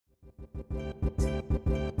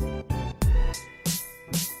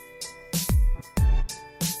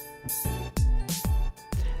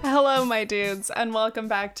Hello, my dudes, and welcome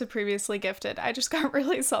back to Previously Gifted. I just got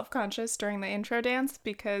really self-conscious during the intro dance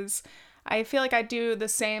because I feel like I do the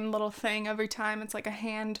same little thing every time. It's like a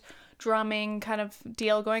hand drumming kind of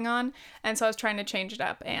deal going on, and so I was trying to change it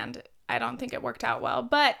up, and I don't think it worked out well,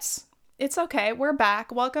 but it's okay. We're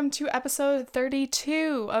back. Welcome to episode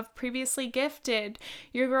 32 of Previously Gifted.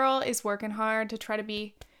 Your girl is working hard to try to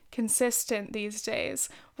be consistent these days.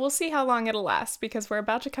 We'll see how long it'll last because we're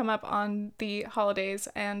about to come up on the holidays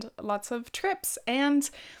and lots of trips, and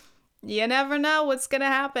you never know what's gonna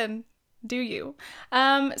happen, do you?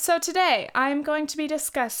 So today I'm going to be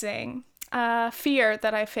discussing fear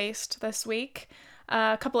that I faced this week,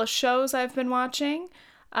 a couple of shows I've been watching,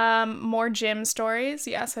 more gym stories.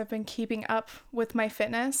 Yes, I've been keeping up with my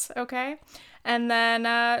fitness, okay? And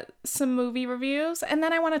then some movie reviews. And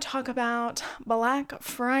then I want to talk about Black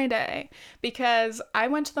Friday because I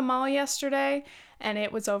went to the mall yesterday and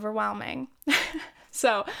it was overwhelming.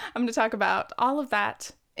 So I'm going to talk about all of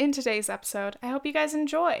that in today's episode. I hope you guys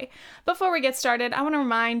enjoy. Before we get started, I want to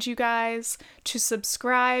remind you guys to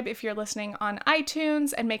subscribe if you're listening on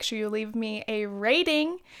iTunes, and make sure you leave me a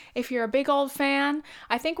rating if you're a big old fan.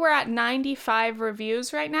 I think we're at 95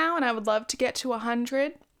 reviews right now, and I would love to get to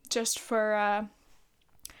 100 just for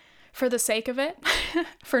the sake of it,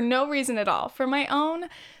 for no reason at all, for my own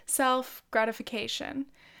self-gratification.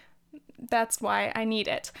 That's why I need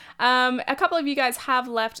it. A couple of you guys have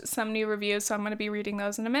left some new reviews, so I'm going to be reading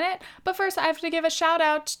those in a minute. But first, I have to give a shout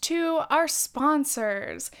out to our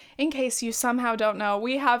sponsors. In case you somehow don't know,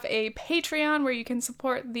 we have a Patreon where you can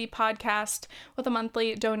support the podcast with a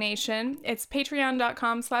monthly donation. It's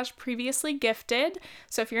patreon.com/previouslygifted.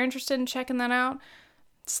 So if you're interested in checking that out,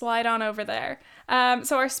 slide on over there.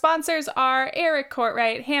 So our sponsors are Eric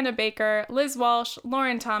Courtwright, Hannah Baker, Liz Walsh,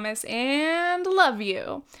 Lauren Thomas, and Love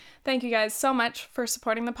You. Thank you guys so much for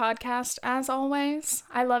supporting the podcast, as always.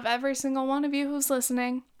 I love every single one of you who's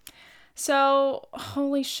listening. So,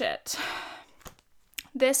 holy shit.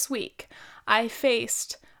 This week, I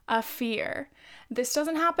faced a fear. This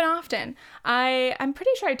doesn't happen often. I'm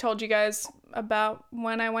pretty sure I told you guys about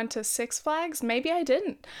when I went to Six Flags. Maybe I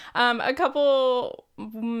didn't. A couple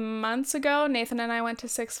months ago, Nathan and I went to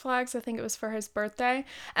Six Flags. I think it was for his birthday.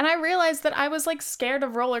 And I realized that I was like scared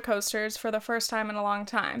of roller coasters for the first time in a long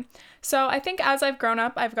time. So I think as I've grown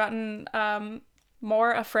up, I've gotten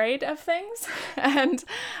more afraid of things. And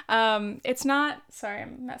it's not... Sorry,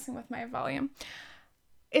 I'm messing with my volume.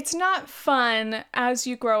 It's not fun as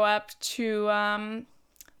you grow up to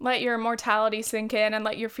let your mortality sink in and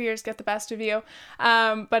let your fears get the best of you,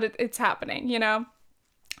 but it's happening, you know?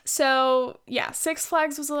 So, yeah, Six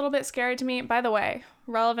Flags was a little bit scary to me. By the way,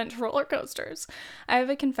 relevant to roller coasters, I have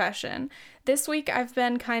a confession. This week I've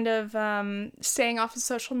been kind of staying off of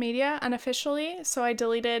social media unofficially, so I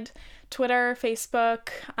deleted Twitter, Facebook.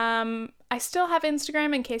 I still have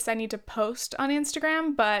Instagram in case I need to post on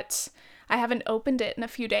Instagram, but I haven't opened it in a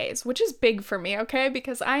few days, which is big for me, okay?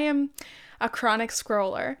 Because I am a chronic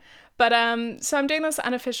scroller. But so I'm doing this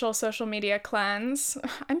unofficial social media cleanse.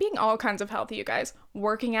 I'm being all kinds of healthy, you guys.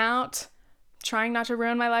 Working out, trying not to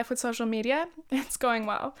ruin my life with social media. It's going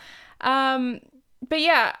well. But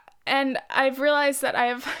yeah, and I've realized that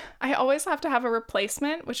I always have to have a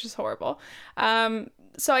replacement, which is horrible.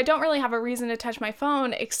 So I don't really have a reason to touch my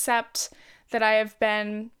phone except that I have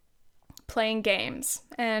been playing games,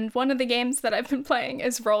 and one of the games that I've been playing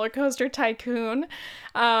is Roller Coaster Tycoon,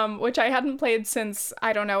 which I hadn't played since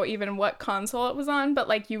I don't know even what console it was on, but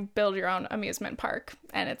like you build your own amusement park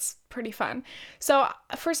and it's pretty fun. So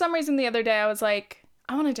for some reason the other day I was like,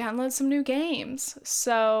 I want to download some new games.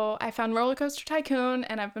 So I found Roller Coaster Tycoon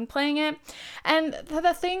and I've been playing it. And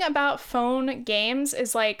the thing about phone games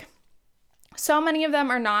is like, so many of them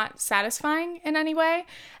are not satisfying in any way,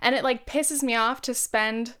 and it like pisses me off to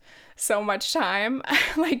spend so much time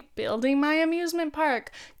like building my amusement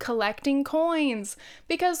park, collecting coins,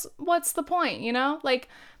 because what's the point, you know? Like,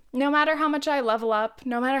 no matter how much I level up,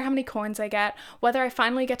 no matter how many coins I get, whether I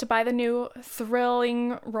finally get to buy the new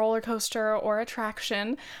thrilling roller coaster or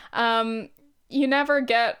attraction, you never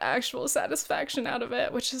get actual satisfaction out of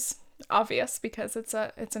it, which is obvious because it's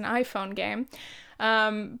an iPhone game.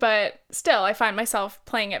 But still, I find myself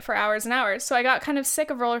playing it for hours and hours. So I got kind of sick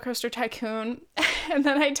of Roller Coaster Tycoon, and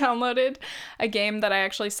then I downloaded a game that I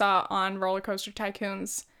actually saw on Roller Coaster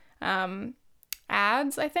Tycoon's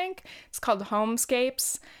ads, I think. It's called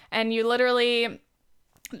Homescapes, and you literally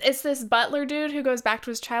It's this butler dude who goes back to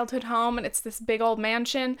his childhood home, and it's this big old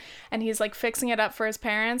mansion, and he's like fixing it up for his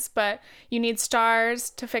parents, but you need stars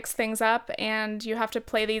to fix things up, and you have to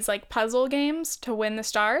play these like puzzle games to win the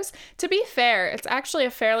stars. To be fair, it's actually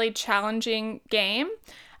a fairly challenging game,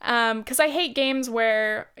 because I hate games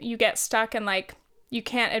where you get stuck and like you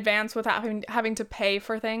can't advance without having to pay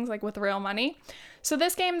for things like with real money. So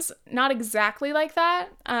this game's not exactly like that.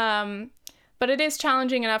 But it is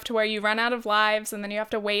challenging enough to where you run out of lives and then you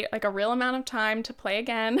have to wait like a real amount of time to play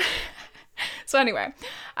again. So anyway,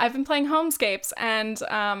 I've been playing Homescapes, and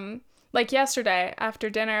like yesterday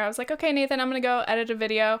after dinner, I was like, okay, Nathan, I'm going to go edit a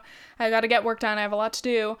video. I got to get work done. I have a lot to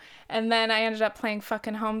do. And then I ended up playing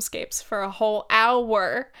fucking Homescapes for a whole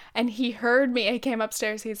hour, and he heard me. He came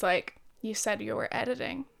upstairs. He's like, you said you were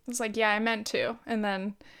editing. I was like, yeah, I meant to. And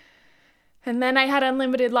then I had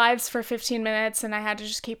unlimited lives for 15 minutes, and I had to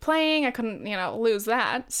just keep playing. I couldn't, lose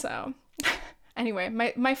that. So anyway,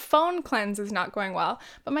 my phone cleanse is not going well,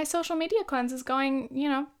 but my social media cleanse is going,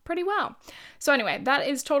 pretty well. So anyway, that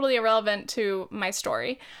is totally irrelevant to my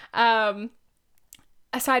story. Aside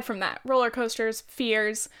from that, roller coasters,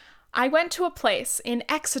 fears. I went to a place in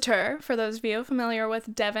Exeter, for those of you familiar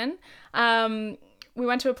with Devon. We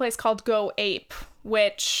went to a place called Go Ape,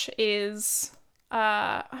 which is...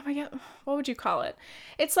 oh my god, what would you call it?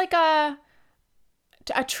 It's like a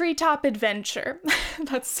treetop adventure.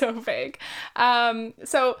 That's so vague.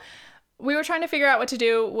 So we were trying to figure out what to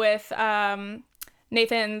do with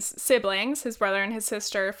Nathan's siblings, his brother and his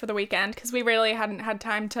sister, for the weekend, because we really hadn't had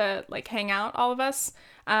time to like hang out, all of us,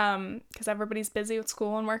 because everybody's busy with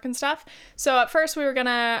school and work and stuff. So at first we were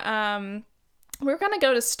gonna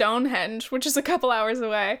go to Stonehenge, which is a couple hours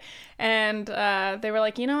away, and they were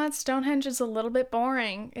like, you know what, Stonehenge is a little bit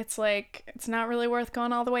boring. It's like, it's not really worth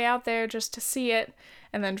going all the way out there just to see it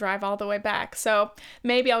and then drive all the way back. So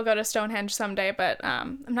maybe I'll go to Stonehenge someday, but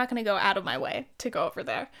I'm not going to go out of my way to go over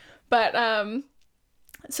there. But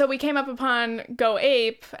so we came up upon Go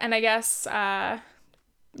Ape, and I guess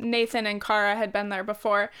Nathan and Kara had been there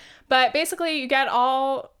before. But basically you get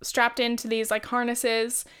all strapped into these like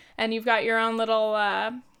harnesses, and you've got your own little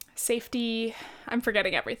safety... I'm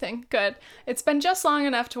forgetting everything. Good. It's been just long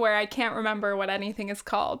enough to where I can't remember what anything is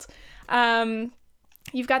called.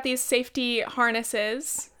 You've got these safety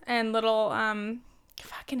harnesses and little...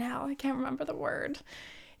 fucking hell, I can't remember the word.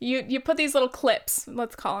 You put these little clips.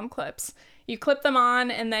 Let's call them clips. You clip them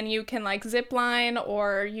on, and then you can like zip line,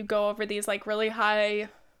 or you go over these like really high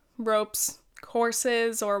ropes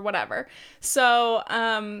courses or whatever. So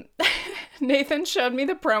Nathan showed me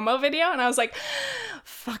the promo video, and I was like,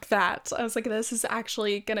 fuck that. I was like, this is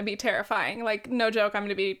actually gonna be terrifying. Like, no joke, I'm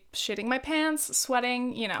gonna be shitting my pants,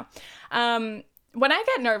 sweating, when I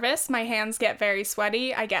get nervous, my hands get very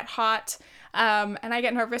sweaty, I get hot, and I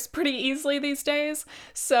get nervous pretty easily these days.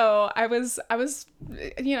 So I was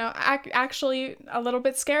actually a little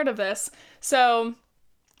bit scared of this. So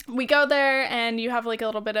we go there, and you have like a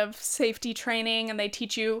little bit of safety training, and they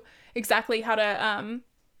teach you exactly how to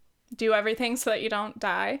do everything so that you don't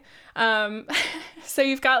die. So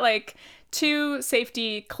you've got like 2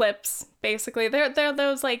 safety clips, basically. They're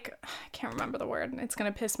those like, I can't remember the word. It's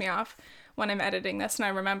gonna piss me off when I'm editing this and I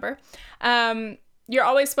remember. You're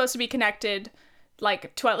always supposed to be connected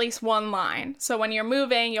like to at least one line. So when you're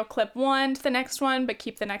moving, you'll clip one to the next one, but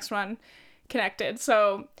keep the next one connected.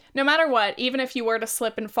 So no matter what, even if you were to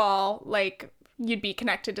slip and fall, like, you'd be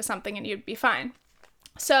connected to something and you'd be fine.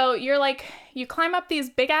 So you climb up these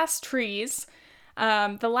big ass trees.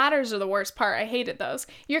 The ladders are the worst part. I hated those.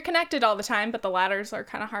 You're connected all the time, but the ladders are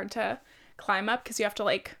kind of hard to climb up because you have to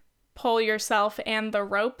like pull yourself and the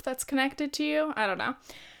rope that's connected to you. I don't know.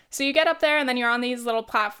 So you get up there, and then you're on these little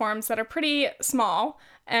platforms that are pretty small,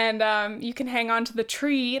 and you can hang on to the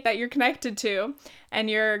tree that you're connected to, and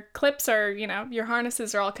your clips are, your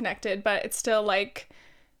harnesses are all connected, but it's still like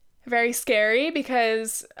very scary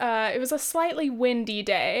because it was a slightly windy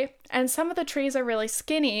day, and some of the trees are really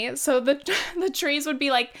skinny, so the trees would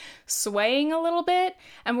be like swaying a little bit,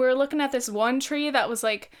 and we were looking at this one tree that was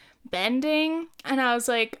like bending, and I was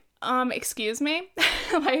like, excuse me?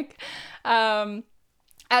 Like,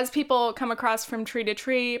 as people come across from tree to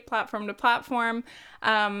tree, platform to platform,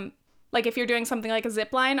 like if you're doing something like a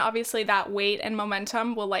zip line, obviously that weight and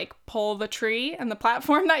momentum will like pull the tree and the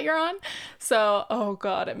platform that you're on. So, oh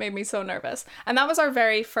God, it made me so nervous. And that was our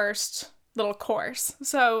very first little course.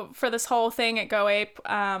 So for this whole thing at Go Ape,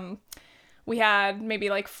 we had maybe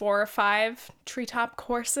like 4 or 5 treetop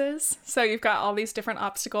courses. So you've got all these different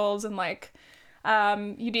obstacles, and like,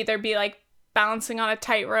 you'd either be like balancing on a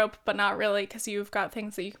tightrope, but not really, because you've got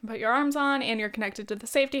things that you can put your arms on and you're connected to the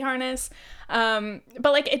safety harness. But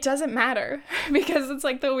like, it doesn't matter because it's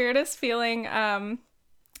like the weirdest feeling.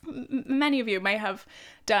 Many of you may have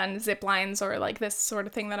done zip lines or like this sort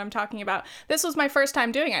of thing that I'm talking about. This was my first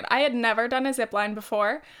time doing it. I had never done a zip line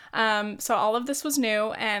before. So all of this was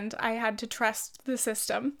new and I had to trust the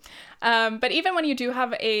system. But even when you do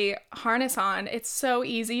have a harness on, it's so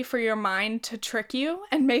easy for your mind to trick you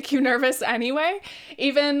and make you nervous anyway.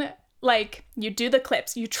 Even like you do the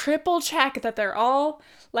clips, you triple check that they're all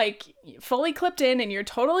like fully clipped in and you're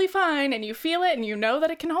totally fine and you feel it and you know that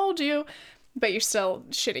it can hold you, but you're still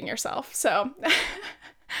shitting yourself. So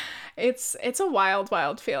it's a wild,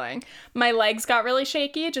 wild feeling. My legs got really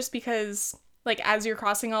shaky just because like as you're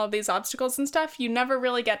crossing all of these obstacles and stuff, you never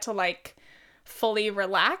really get to like fully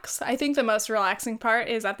relax. I think the most relaxing part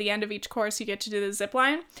is at the end of each course you get to do the zip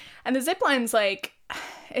line. And the zip line's like,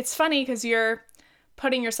 it's funny because you're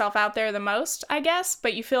putting yourself out there the most, I guess,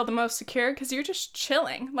 but you feel the most secure because you're just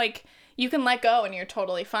chilling. Like you can let go and you're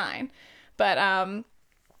totally fine. But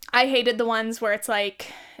I hated the ones where it's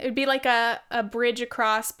like, it would be like a bridge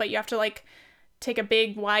across, but you have to like take a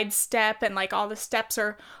big wide step and like all the steps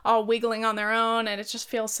are all wiggling on their own and it just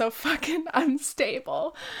feels so fucking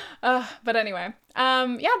unstable. But anyway,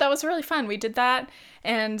 yeah, that was really fun. We did that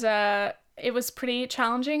and it was pretty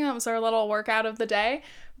challenging. That was our little workout of the day.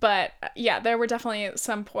 But yeah, there were definitely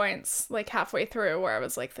some points like halfway through where I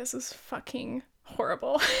was like, this is fucking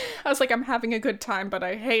horrible. I was like, I'm having a good time, but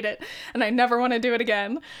I hate it and I never want to do it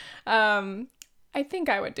again. I think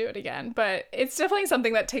I would do it again, but it's definitely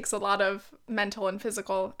something that takes a lot of mental and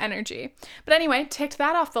physical energy. But anyway, ticked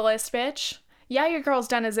that off the list, bitch. Yeah, your girl's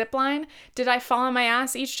done a zip line. Did I fall on my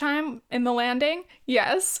ass each time in the landing?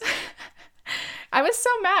 Yes. I was so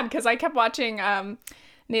mad because I kept watching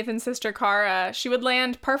Nathan's sister Cara. She would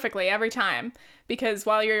land perfectly every time because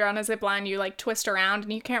while you're on a zip line, you like twist around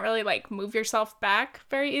and you can't really like move yourself back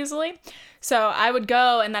very easily. So I would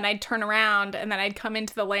go and then I'd turn around and then I'd come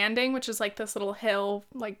into the landing, which is like this little hill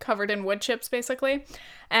like covered in wood chips basically.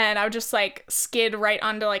 And I would just like skid right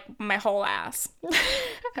onto like my whole ass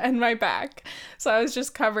and my back. So I was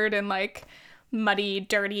just covered in like muddy,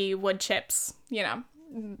 dirty wood chips, you know,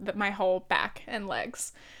 my whole back and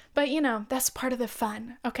legs. But, you know, that's part of the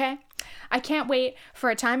fun, okay? I can't wait for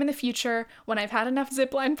a time in the future when I've had enough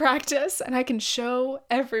zipline practice and I can show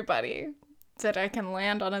everybody that I can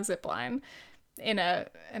land on a zipline in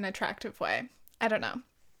an attractive way. I don't know.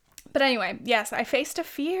 But anyway, yes, I faced a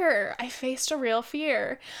fear. I faced a real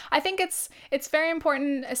fear. I think it's very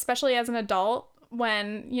important, especially as an adult,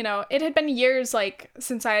 when, you know, it had been years, like,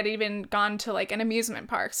 since I had even gone to, like, an amusement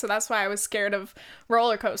park, so that's why I was scared of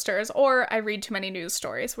roller coasters, or I read too many news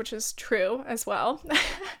stories, which is true as well.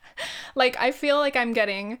 Like, I feel like I'm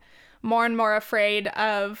getting more and more afraid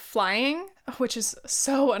of flying, which is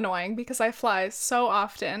so annoying, because I fly so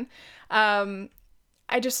often. I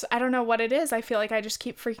don't know what it is. I feel like I just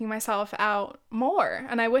keep freaking myself out more,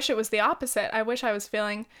 and I wish it was the opposite. I wish I was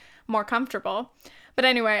feeling more comfortable. But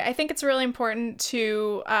anyway, I think it's really important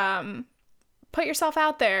to put yourself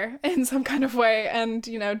out there in some kind of way and,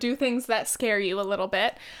 you know, do things that scare you a little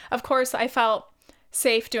bit. Of course, I felt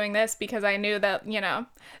safe doing this because I knew that, you know,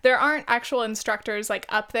 there aren't actual instructors like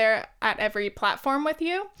up there at every platform with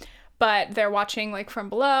you, but they're watching like from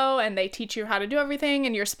below and they teach you how to do everything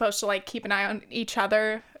and you're supposed to like keep an eye on each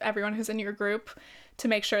other, everyone who's in your group, to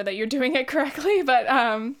make sure that you're doing it correctly. But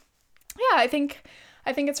yeah, I think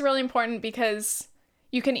it's really important because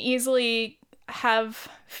you can easily have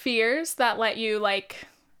fears that let you like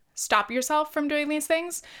stop yourself from doing these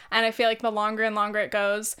things. And I feel like the longer and longer it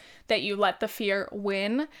goes that you let the fear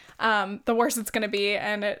win, the worse it's going to be.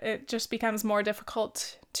 And it just becomes more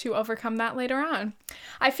difficult to overcome that later on.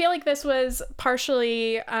 I feel like this was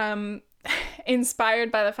partially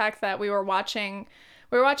inspired by the fact that we were watching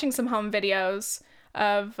some home videos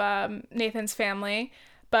of Nathan's family,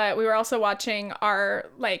 but we were also watching our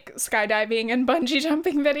like skydiving and bungee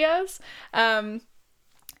jumping videos.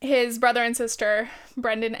 His brother and sister,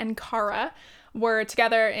 Brendan and Cara, were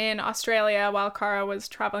together in Australia while Cara was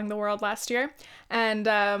traveling the world last year.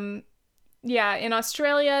 And yeah, in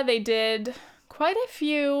Australia, they did quite a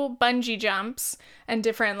few bungee jumps and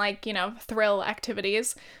different, like, you know, thrill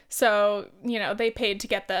activities. So, you know, they paid to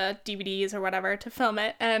get the DVDs or whatever to film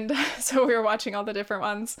it. And so we were watching all the different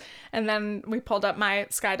ones. And then we pulled up my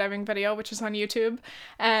skydiving video, which is on YouTube.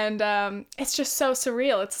 And it's just so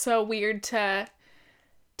surreal. It's so weird to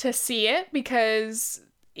see it because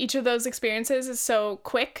each of those experiences is so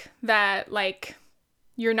quick that, like,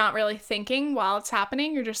 you're not really thinking while it's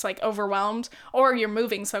happening. You're just, like, overwhelmed, or you're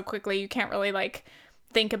moving so quickly you can't really, like,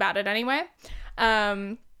 think about it anyway.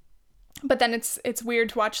 But then it's weird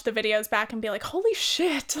to watch the videos back and be like, holy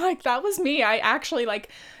shit, like that was me. I actually like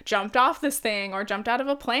jumped off this thing or jumped out of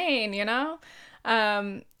a plane, you know?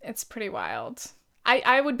 It's pretty wild.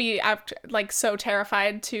 I would be like so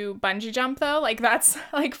terrified to bungee jump though. Like that's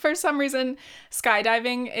like for some reason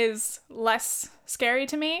skydiving is less scary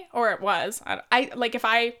to me, or it was. I like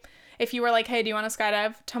if you were like, hey, do you want to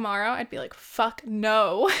skydive tomorrow? I'd be like, fuck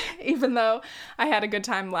no, even though I had a good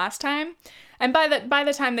time last time. And by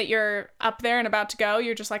the time that you're up there and about to go,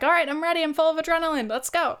 you're just like, all right, I'm ready. I'm full of adrenaline. Let's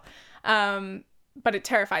go. But it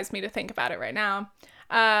terrifies me to think about it right now.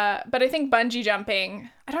 But I think bungee jumping,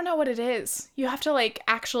 I don't know what it is. You have to like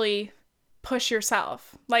actually push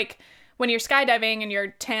yourself. Like when you're skydiving and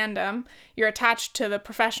you're tandem, you're attached to the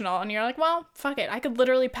professional and you're like, well, fuck it. I could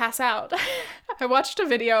literally pass out. I watched a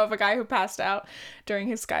video of a guy who passed out during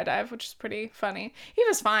his skydive, which is pretty funny. He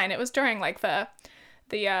was fine. It was during like the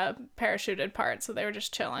parachuted part, so they were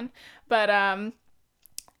just chilling. But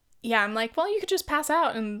yeah, I'm like, well, you could just pass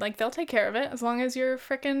out and like they'll take care of it as long as your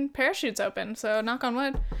freaking parachute's open. So knock on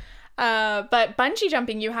wood. But bungee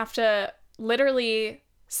jumping, you have to literally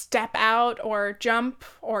step out or jump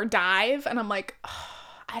or dive, and I'm like, oh,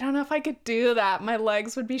 I don't know if I could do that. My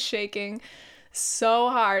legs would be shaking so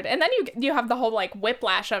hard. And then you have the whole like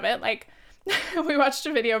whiplash of it. Like we watched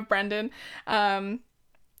a video of Brendan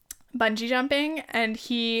bungee jumping, and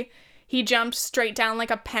he jumped straight down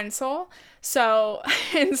like a pencil. So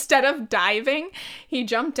instead of diving, he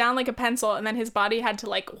jumped down like a pencil, and then his body had to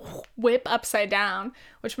like whip upside down,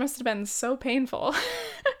 which must have been so painful.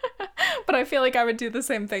 But I feel like I would do the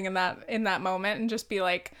same thing in that moment and just be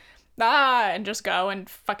like, and just go and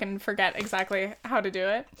fucking forget exactly how to do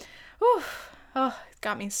it. Whew. Oh, it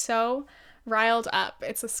got me so riled up.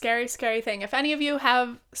 It's a scary, scary thing. If any of you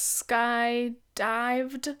have skydived,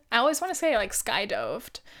 I always want to say like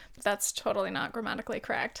skydoved, but that's totally not grammatically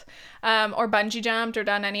correct, or bungee jumped or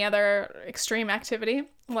done any other extreme activity,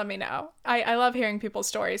 let me know. I love hearing people's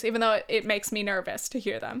stories, even though it makes me nervous to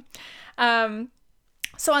hear them.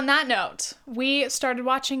 So on that note, we started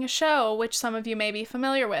watching a show which some of you may be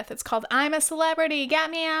familiar with. It's called I'm a Celebrity,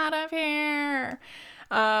 Get Me Out of Here.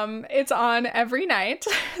 It's on every night.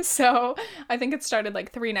 So I think it started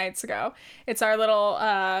like 3 nights ago. It's our little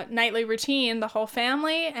nightly routine. The whole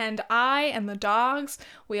family and I and the dogs,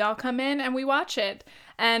 we all come in and we watch it.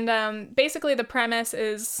 And basically the premise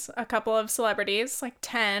is a couple of celebrities, like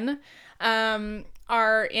 10,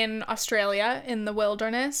 are in Australia in the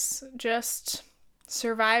wilderness, just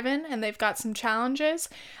surviving, and they've got some challenges.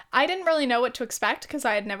 I didn't really know what to expect because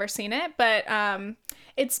I had never seen it, but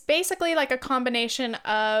it's basically like a combination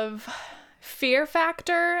of Fear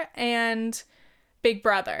Factor and Big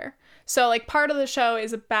Brother. So like part of the show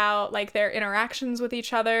is about like their interactions with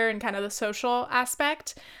each other and kind of the social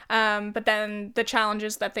aspect, but then the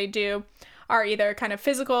challenges that they do are either kind of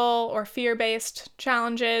physical or fear-based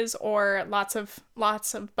challenges, or lots of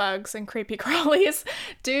bugs and creepy crawlies.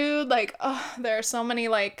 Dude, like, oh, there are so many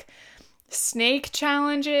like snake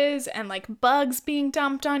challenges and like bugs being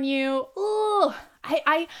dumped on you. Ooh,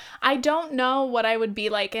 I don't know what I would be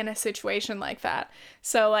like in a situation like that.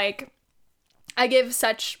 So like, I give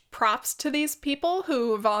such props to these people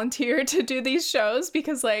who volunteer to do these shows,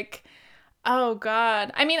 because like, oh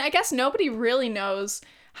God. I mean, I guess nobody really knows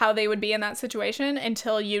how they would be in that situation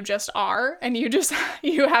until you just are, and you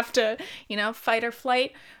have to, fight or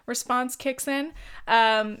flight response kicks in.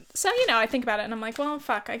 So, I think about it and I'm like, well,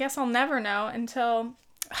 fuck, I guess I'll never know until,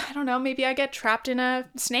 I don't know, maybe I get trapped in a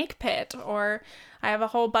snake pit, or I have a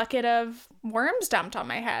whole bucket of worms dumped on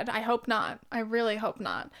my head. I hope not. I really hope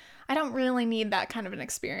not. I don't really need that kind of an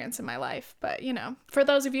experience in my life, but for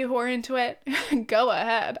those of you who are into it, go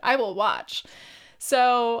ahead. I will watch.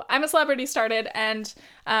 So I'm a Celebrity started, and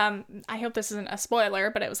I hope this isn't a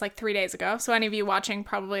spoiler, but it was like 3 days ago. So any of you watching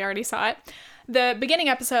probably already saw it. The beginning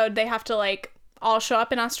episode, they have to like all show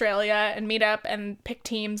up in Australia and meet up and pick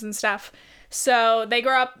teams and stuff. So they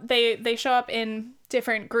grow up, they show up in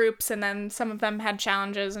different groups, and then some of them had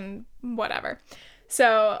challenges and whatever.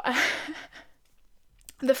 So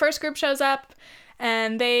the first group shows up,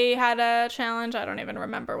 and they had a challenge. I don't even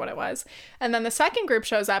remember what it was. And then the second group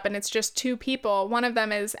shows up, and it's just 2 people. One of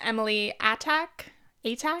them is Emily Atack.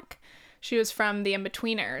 She was from The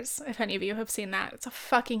In-Betweeners, if any of you have seen that. It's a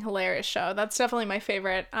fucking hilarious show. That's definitely my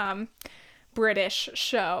favorite British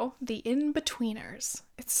show, The In-Betweeners.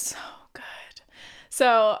 It's so good.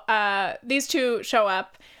 So these 2 show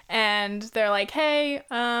up, and they're like, hey,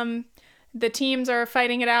 the teams are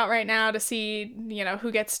fighting it out right now to see,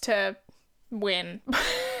 who gets to win.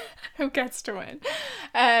 Who gets to win.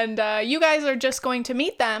 And you guys are just going to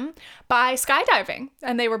meet them by skydiving.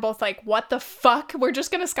 And they were both like, what the fuck? We're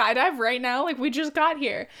just going to skydive right now? Like, we just got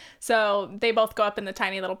here. So they both go up in the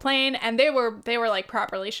tiny little plane, and they were like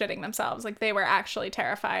properly shitting themselves. Like, they were actually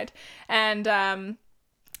terrified. And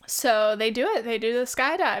so they do it. They do the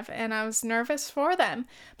skydive, and I was nervous for them.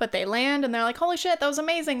 But they land, and they're like, holy shit, that was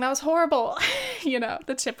amazing. That was horrible. You know,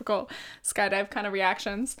 the typical skydive kind of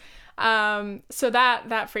reactions. So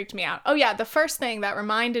that freaked me out. Oh yeah, the first thing that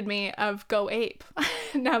reminded me of Go Ape,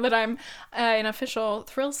 now that I'm an official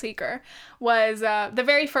thrill seeker, was the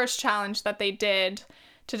very first challenge that they did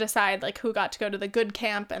to decide like who got to go to the good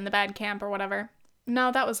camp and the bad camp or whatever.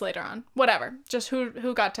 No, that was later on. Whatever. Just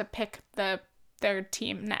who got to pick their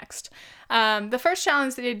team next. The first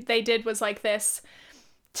challenge they did was like this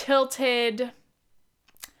tilted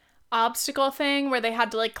obstacle thing where they had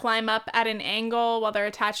to like climb up at an angle while they're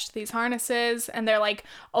attached to these harnesses, and they're like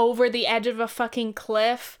over the edge of a fucking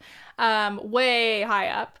cliff, way high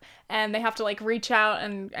up, and they have to like reach out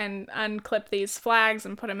and unclip these flags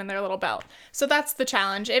and put them in their little belt. So that's the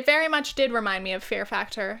challenge. It very much did remind me of Fear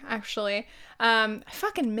Factor, actually. I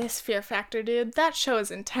fucking miss Fear Factor, dude. That show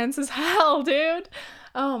is intense as hell, dude.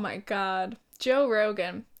 Oh my god. Joe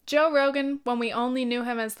Rogan, when we only knew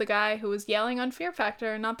him as the guy who was yelling on Fear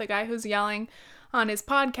Factor, not the guy who's yelling on his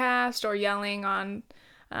podcast or yelling on,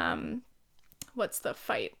 what's the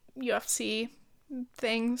fight, UFC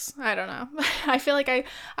things? I don't know. I feel like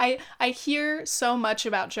I hear so much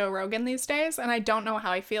about Joe Rogan these days, and I don't know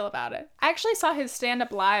how I feel about it. I actually saw his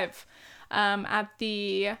stand-up live at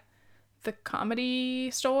the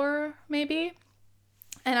Comedy Store, maybe.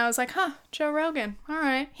 And I was like, huh, Joe Rogan, all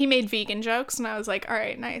right. He made vegan jokes, and I was like, all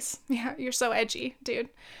right, nice. Yeah, you're so edgy, dude.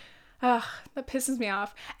 Ugh, that pisses me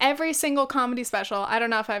off. Every single comedy special, I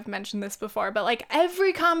don't know if I've mentioned this before, but like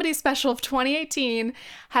every comedy special of 2018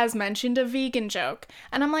 has mentioned a vegan joke.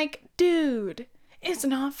 And I'm like, dude, it's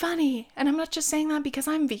not funny. And I'm not just saying that because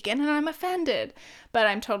I'm vegan and I'm offended, but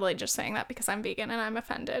I'm totally just saying that because I'm vegan and I'm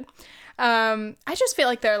offended. I just feel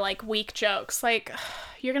like they're like weak jokes. Like,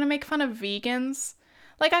 you're gonna make fun of vegans?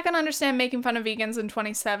 Like, I can understand making fun of vegans in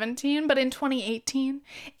 2017, but in 2018,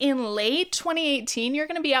 in late 2018, you're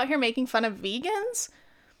going to be out here making fun of vegans?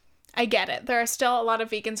 I get it. There are still a lot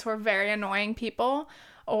of vegans who are very annoying people,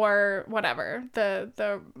 or whatever,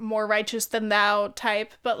 the more righteous than thou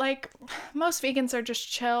type, but like, most vegans are just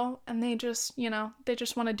chill, and they just, you know, they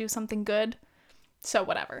just want to do something good. So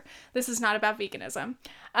whatever. This is not about veganism.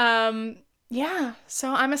 Yeah,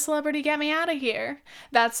 so I'm a celebrity, get me out of here.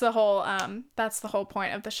 That's the whole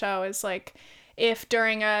point of the show, is like, if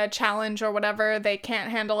during a challenge or whatever they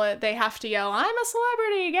can't handle it, they have to yell, I'm a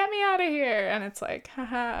celebrity, get me out of here. And it's like,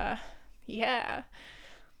 haha, yeah.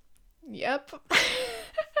 Yep.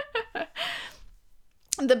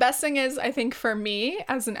 The best thing is, I think for me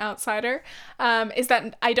as an outsider, is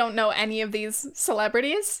that I don't know any of these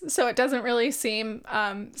celebrities, so it doesn't really seem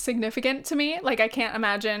significant to me. Like, I can't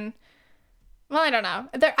imagine. Well, I don't know.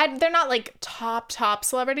 They're not like top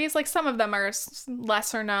celebrities. Like, some of them are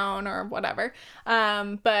lesser known or whatever.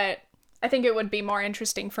 But I think it would be more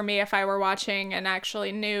interesting for me if I were watching and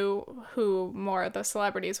actually knew who more of the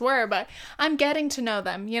celebrities were. But I'm getting to know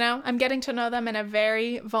them, you know? I'm getting to know them in a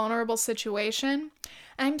very vulnerable situation.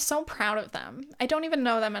 I'm so proud of them. I don't even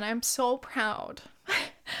know them, and I'm so proud.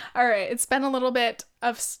 All right, it's been a little bit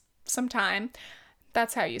of some time.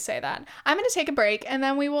 That's how you say that. I'm going to take a break, and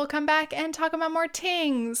then we will come back and talk about more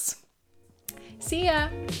tings. See ya!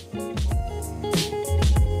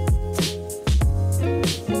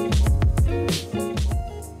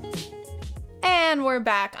 And we're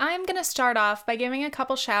back. I'm going to start off by giving a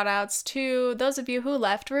couple shout outs to those of you who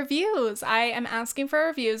left reviews. I am asking for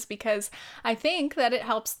reviews because I think that it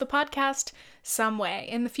helps the podcast some way.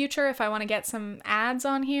 In the future, if I want to get some ads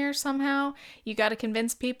on here somehow, you got to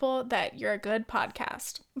convince people that you're a good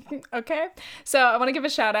podcast. Okay? So I want to give a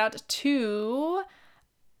shout out to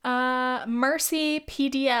Mercy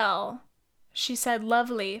PDL. She said,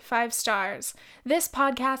 lovely, 5 stars. This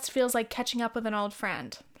podcast feels like catching up with an old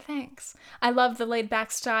friend. Thanks. I love the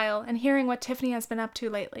laid-back style and hearing what Tiffany has been up to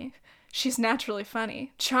lately. She's naturally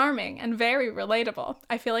funny, charming, and very relatable.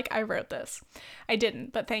 I feel like I wrote this. I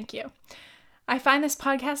didn't, but thank you. I find this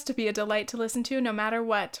podcast to be a delight to listen to no matter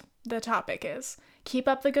what the topic is. Keep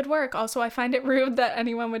up the good work. Also, I find it rude that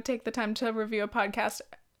anyone would take the time to review a podcast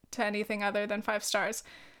to anything other than 5 stars.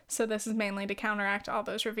 So this is mainly to counteract all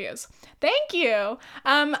those reviews. Thank you.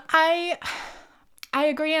 I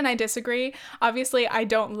agree and I disagree. Obviously, I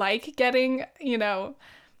don't like getting,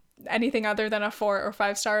 anything other than a 4 or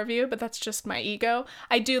 5-star review, but that's just my ego.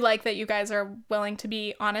 I do like that you guys are willing to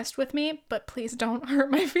be honest with me, but please don't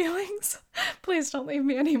hurt my feelings. Please don't leave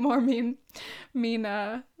me any more mean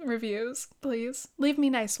reviews. Please leave me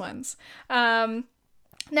nice ones.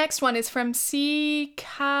 Next one is from C.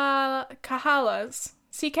 Alahas.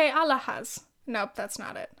 Nope, that's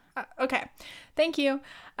not it. Okay. Thank you.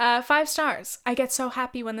 5 stars. I get so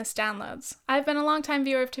happy when this downloads. I've been a longtime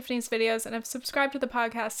viewer of Tiffany's videos and have subscribed to the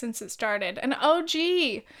podcast since it started. An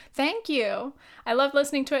OG! Thank you! I love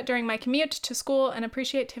listening to it during my commute to school and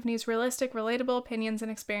appreciate Tiffany's realistic, relatable opinions and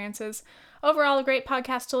experiences. Overall, a great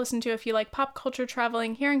podcast to listen to if you like pop culture,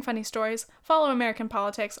 traveling, hearing funny stories, follow American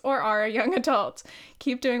politics, or are a young adult.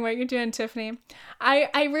 Keep doing what you're doing, Tiffany.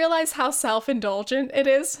 I realize how self-indulgent it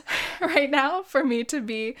is right now for me to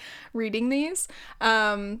be reading these.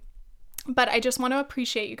 But I just want to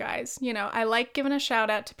appreciate you guys. You know, I like giving a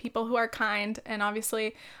shout out to people who are kind, and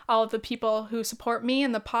obviously all of the people who support me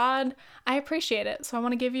in the pod, I appreciate it. So I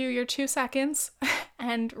want to give you your 2 seconds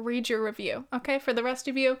and read your review. Okay, for the rest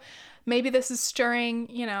of you, maybe this is stirring,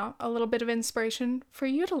 you know, a little bit of inspiration for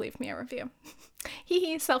you to leave me a review.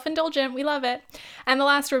 Hee self-indulgent, we love it. And the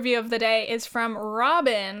last review of the day is from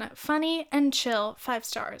Robin. Funny and chill, 5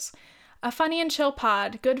 stars. A funny and chill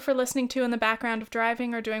pod, good for listening to in the background of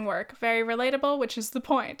driving or doing work. Very relatable, which is the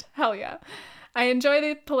point. Hell yeah. I enjoy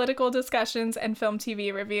the political discussions and film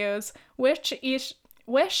TV reviews. Wish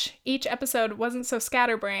each episode wasn't so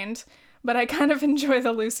scatterbrained, but I kind of enjoy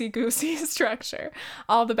the loosey-goosey structure.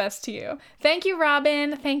 All the best to you. Thank you,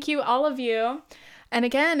 Robin. Thank you, all of you. And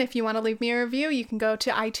again, if you want to leave me a review, you can go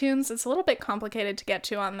to iTunes. It's a little bit complicated to get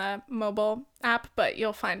to on the mobile app, but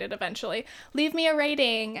you'll find it eventually. Leave me a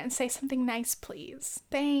rating and say something nice, please.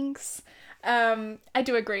 Thanks. I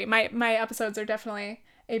do agree. My episodes are definitely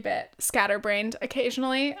a bit scatterbrained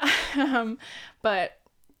occasionally, but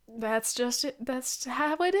that's just it. That's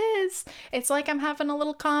how it is. It's like I'm having a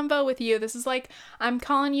little convo with you. This is like I'm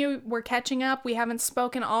calling you. We're catching up. We haven't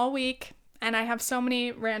spoken all week, and I have so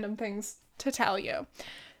many random things to tell you.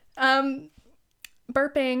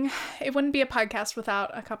 Burping, it wouldn't be a podcast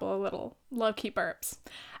without a couple of little low-key burps.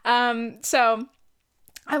 So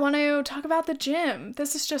I want to talk about the gym.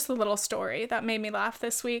 This is just a little story that made me laugh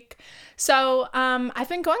this week. So I've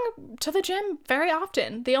been going to the gym very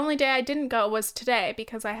often. The only day I didn't go was today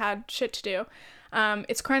because I had shit to do.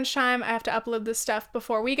 It's crunch time. I have to upload this stuff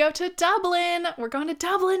before we go to Dublin. We're going to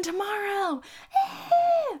Dublin tomorrow.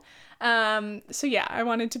 So yeah, I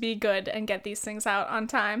wanted to be good and get these things out on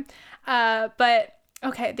time. But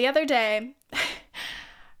okay, the other day,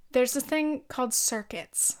 there's this thing called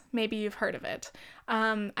circuits. Maybe you've heard of it.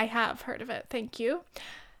 I have heard of it. Thank you.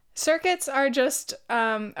 Circuits are just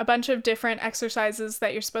a bunch of different exercises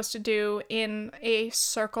that you're supposed to do in a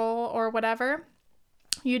circle or whatever.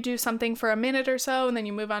 You do something for a minute or so, and then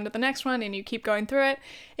you move on to the next one, and you keep going through it.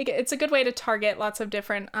 It's a good way to target lots of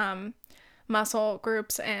different muscle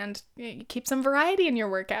groups and keep some variety in your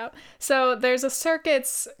workout. So there's a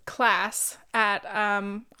circuits class at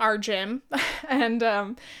our gym,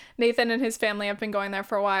 and Nathan and his family have been going there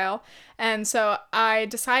for a while, and so I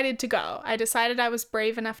decided to go. I decided I was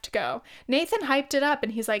brave enough to go. Nathan hyped it up,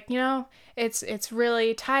 and he's like, you know, it's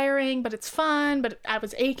really tiring, but it's fun, but I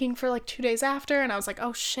was aching for like 2 days after, and I was like,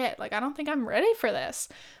 oh shit, like I don't think I'm ready for this.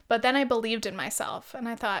 But then I believed in myself, and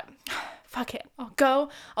I thought, fuck it, I'll go,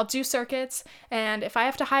 I'll do circuits, and if I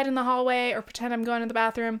have to hide in the hallway or pretend I'm going to the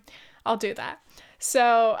bathroom, I'll do that.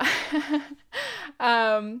 So,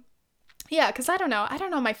 yeah, because I don't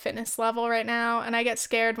know my fitness level right now, and I get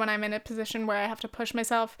scared when I'm in a position where I have to push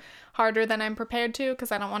myself harder than I'm prepared to,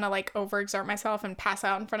 because I don't want to, like, overexert myself and pass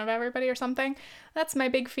out in front of everybody or something. That's my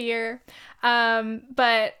big fear.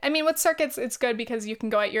 But, I mean, with circuits, it's good because you can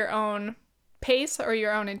go at your own pace or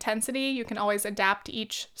your own intensity. You can always adapt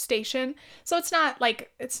each station. So it's not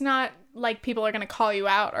like people are going to call you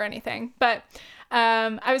out or anything. But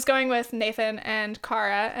I was going with Nathan and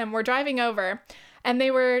Kara, and we're driving over, and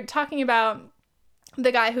they were talking about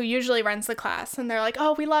the guy who usually runs the class, and they're like,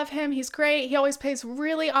 oh, we love him, he's great, he always plays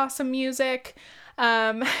really awesome music.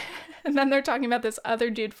 And then they're talking about this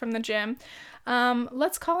other dude from the gym.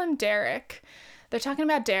 Let's call him Derek. They're talking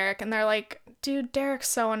about Derek, and they're like, dude, Derek's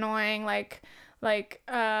so annoying,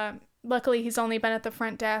 luckily he's only been at the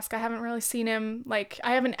front desk. I haven't really seen him, I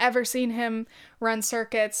haven't ever seen him run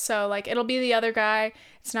circuits, so, it'll be the other guy.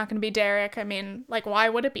 It's not gonna be Derek. I mean, why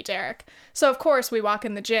would it be Derek? So, of course, we walk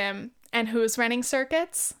in the gym, and who's running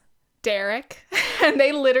circuits? Derek. And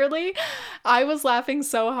they literally, I was laughing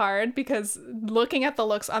so hard because looking at the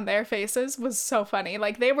looks on their faces was so funny.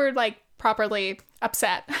 They were, properly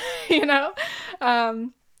upset, you know?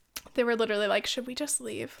 They were literally like, should we just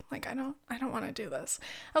leave? Like, I don't want to do this.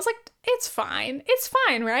 I was like, it's fine. It's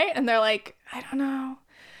fine, right? And they're like, I don't know.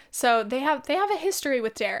 So they have a history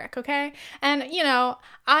with Derek, okay? And, you know,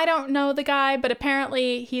 I don't know the guy, but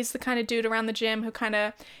apparently he's the kind of dude around the gym who kind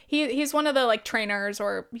of, he's one of the, like, trainers,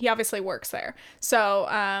 or he obviously works there.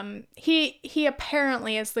 So he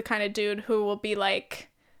apparently is the kind of dude who will be like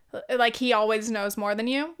he always knows more than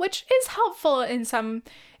you, which is helpful in some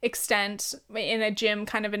extent in a gym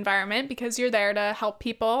kind of environment, because you're there to help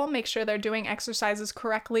people make sure they're doing exercises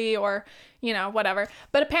correctly, or, you know, whatever.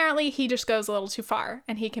 But apparently he just goes a little too far,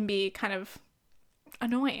 and he can be kind of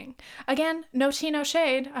annoying. Again, no tea, no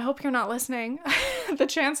shade. I hope you're not listening. The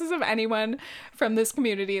chances of anyone from this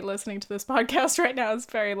community listening to this podcast right now is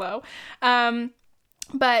very low.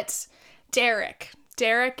 But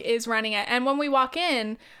Derek is running it. And when we walk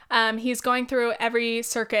in, he's going through every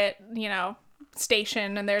circuit, you know,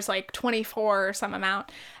 station, and there's like 24 or some amount,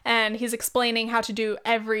 and he's explaining how to do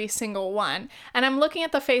every single one. And I'm looking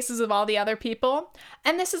at the faces of all the other people,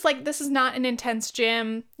 and this is not an intense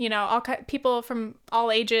gym, you know, all people from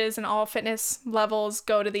all ages and all fitness levels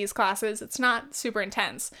go to these classes. It's not super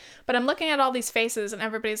intense, but I'm looking at all these faces, and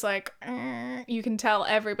everybody's like, you can tell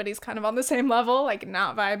everybody's kind of on the same level, like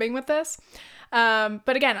not vibing with this.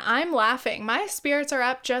 But again, I'm laughing. My spirits are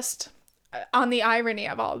up just on the irony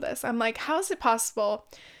of all of this. I'm like, how is it possible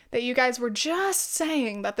that you guys were just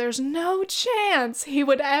saying that there's no chance he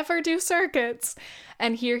would ever do circuits?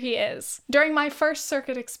 And here he is. During my first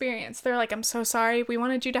circuit experience, they're like, I'm so sorry. We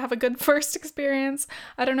wanted you to have a good first experience.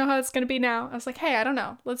 I don't know how it's going to be now. I was like, hey, I don't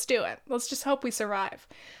know. Let's do it. Let's just hope we survive.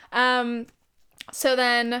 So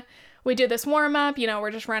then we do this warm up, you know,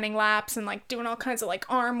 we're just running laps and like doing all kinds of like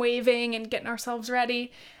arm waving and getting ourselves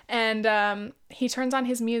ready. And he turns on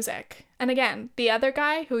his music. And again, the other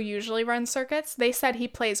guy who usually runs circuits, they said he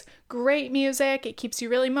plays great music. It keeps you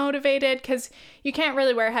really motivated, because you can't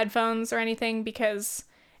really wear headphones or anything because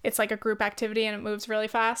it's like a group activity and it moves really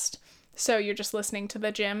fast. So you're just listening to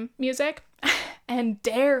the gym music. And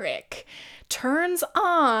Derek turns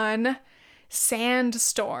on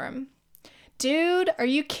Sandstorm. Dude, are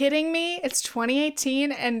you kidding me? It's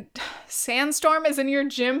 2018 and Sandstorm is in your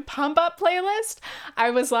gym pump up playlist?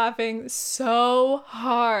 I was laughing so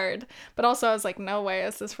hard. But also I was like, no way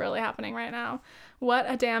is this really happening right now. What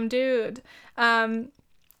a damn dude.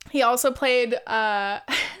 He also played that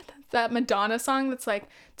Madonna song that's like,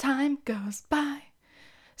 time goes by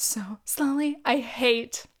so slowly. I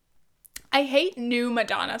hate new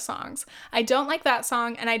Madonna songs. I don't like that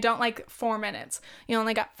song, and I don't like 4 minutes. You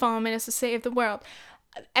only got 4 minutes to save the world.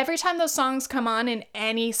 Every time those songs come on in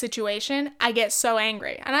any situation, I get so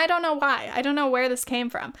angry. And I don't know why. I don't know where this came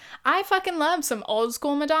from. I fucking love some old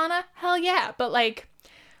school Madonna. Hell yeah. But like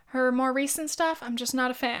her more recent stuff, I'm just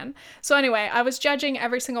not a fan. So anyway, I was judging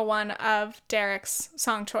every single one of Derek's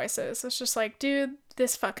song choices. It's just like, dude,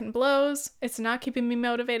 this fucking blows. It's not keeping me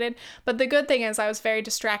motivated. But the good thing is I was very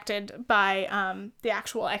distracted by the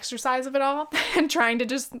actual exercise of it all and trying to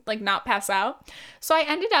just like not pass out. So I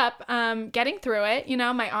ended up getting through it. You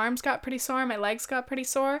know, my arms got pretty sore. My legs got pretty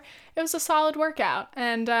sore. It was a solid workout.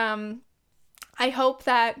 And I hope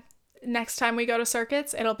that next time we go to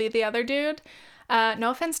circuits, it'll be the other dude. No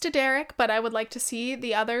offense to Derek, but I would like to see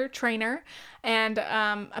the other trainer. And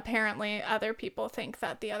apparently other people think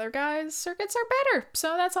that the other guy's circuits are better.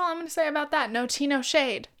 So that's all I'm going to say about that. No tea, no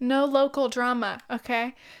shade. No local drama,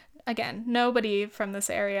 okay? Again, nobody from this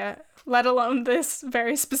area, let alone this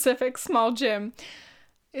very specific small gym,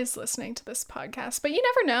 is listening to this podcast. But you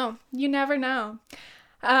never know. You never know.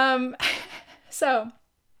 So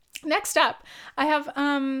next up, I have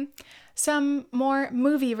some more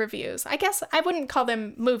movie reviews. I guess I wouldn't call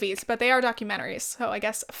them movies, but they are documentaries. So I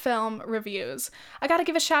guess film reviews. I gotta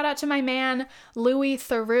give a shout out to my man, Louis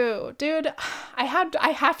Theroux. Dude, I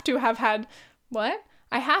have to have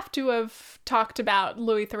talked about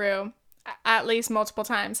Louis Theroux at least multiple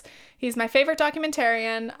times. He's my favorite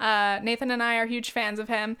documentarian. Nathan and I are huge fans of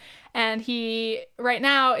him. And he right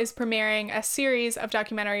now is premiering a series of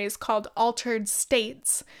documentaries called Altered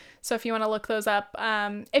States. So if you want to look those up,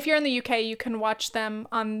 if you're in the UK, you can watch them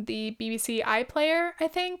on the BBC iPlayer, I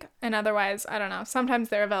think. And otherwise, I don't know. Sometimes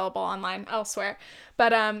they're available online elsewhere.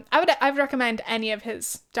 But I would recommend any of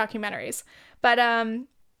his documentaries. But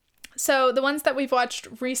so the ones that we've watched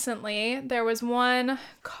recently, there was one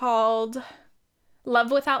called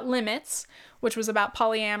Love Without Limits, which was about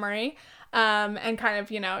polyamory, and kind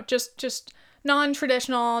of, you know, just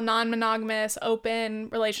non-traditional, non-monogamous, open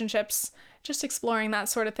relationships, just exploring that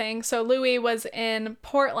sort of thing. So Louis was in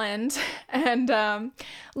Portland, and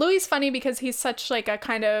Louis funny because he's such like a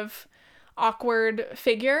kind of awkward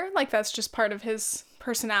figure. Like that's just part of his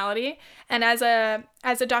personality. And as a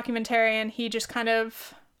documentarian, he just kind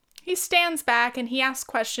of, he stands back and he asks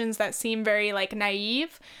questions that seem very like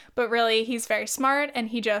naive, but really he's very smart, and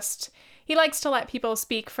he likes to let people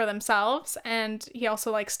speak for themselves, and he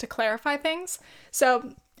also likes to clarify things.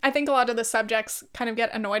 So I think a lot of the subjects kind of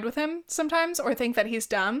get annoyed with him sometimes, or think that he's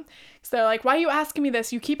dumb. So they're like, why are you asking me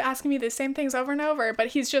this? You keep asking me the same things over and over. But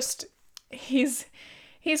he's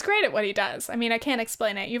great at what he does. I mean, I can't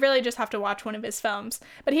explain it. You really just have to watch one of his films.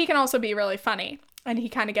 But he can also be really funny, and he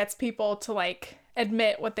kind of gets people to like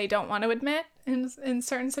admit what they don't want to admit in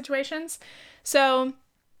certain situations. So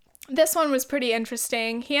this one was pretty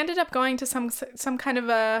interesting. He ended up going to some kind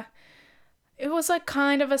of it was like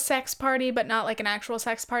kind of a sex party, but not like an actual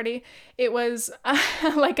sex party. It was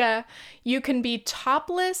like you can be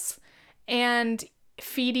topless and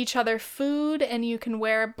feed each other food, and you can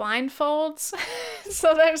wear blindfolds.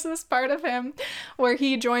 So there's this part of him where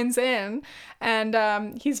he joins in,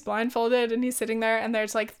 and he's blindfolded and he's sitting there, and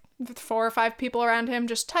there's like 4 or 5 people around him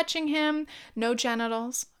just touching him. No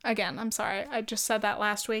genitals. Again, I'm sorry. I just said that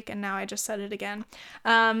last week and now I just said it again.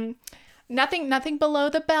 Nothing below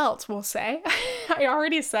the belt, we'll say. I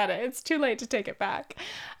already said it. It's too late to take it back.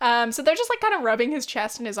 So they're just like kind of rubbing his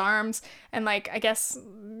chest and his arms and like, I guess,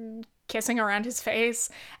 kissing around his face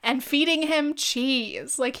and feeding him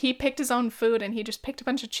cheese. Like he picked his own food and he just picked a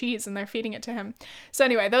bunch of cheese and they're feeding it to him. So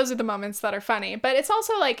anyway, those are the moments that are funny. But it's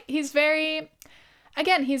also like he's great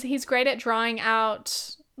at drawing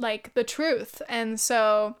out like the truth. And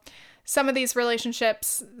so some of these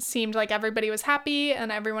relationships seemed like everybody was happy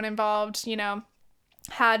and everyone involved, you know,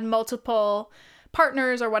 had multiple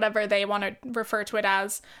partners or whatever they want to refer to it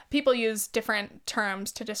as. People use different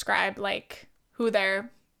terms to describe like who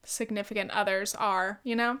their significant others are,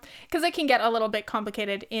 you know, because it can get a little bit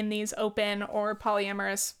complicated in these open or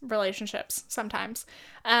polyamorous relationships sometimes.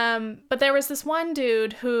 But there was this one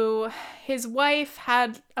dude who his wife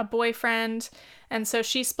had a boyfriend, and so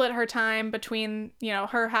she split her time between, you know,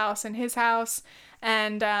 her house and his house,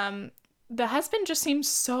 and the husband just seemed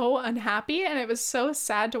so unhappy, and it was so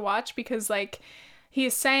sad to watch because like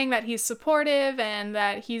he's saying that he's supportive and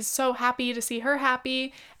that he's so happy to see her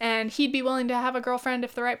happy and he'd be willing to have a girlfriend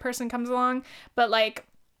if the right person comes along. But like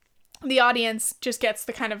the audience just gets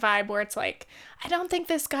the kind of vibe where it's like, I don't think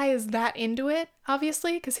this guy is that into it,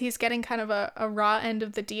 obviously, because he's getting kind of a raw end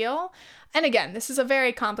of the deal. And again, this is a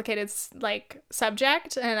very complicated like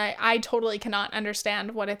subject, and I totally cannot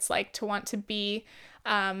understand what it's like to want to be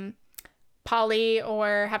poly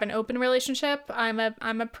or have an open relationship. I'm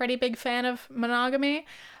a pretty big fan of monogamy,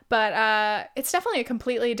 but it's definitely a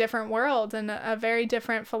completely different world and a very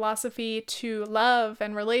different philosophy to love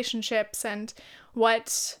and relationships and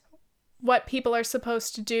what people are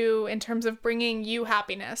supposed to do in terms of bringing you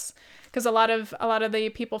happiness. Because a lot of the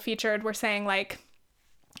people featured were saying like,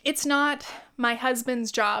 it's not my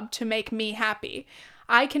husband's job to make me happy.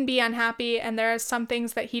 I can be unhappy, and there are some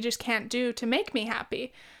things that he just can't do to make me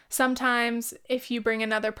happy. Sometimes if you bring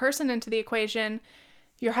another person into the equation,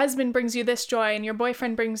 your husband brings you this joy and your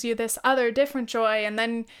boyfriend brings you this other different joy, and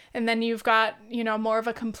then you've got, you know, more of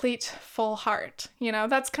a complete full heart. You know,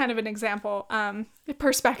 that's kind of an example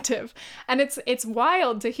perspective. And it's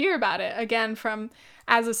wild to hear about it again from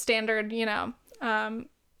as a standard, you know,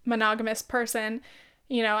 monogamous person.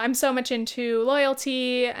 You know, I'm so much into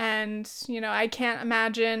loyalty, and, you know, I can't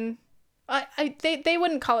imagine they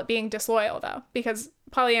wouldn't call it being disloyal though, because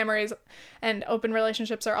polyamory and open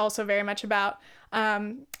relationships are also very much about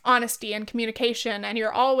honesty and communication, and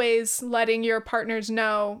you're always letting your partners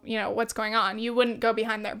know, you know, what's going on. You wouldn't go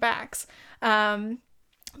behind their backs. But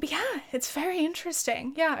yeah, it's very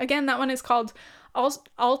interesting. Yeah, again, that one is called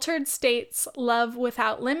Altered States Love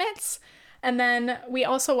Without Limits. And then we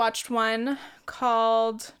also watched one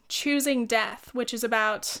called Choosing Death, which is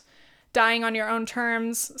about dying on your own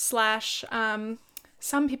terms /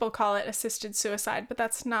 some people call it assisted suicide, but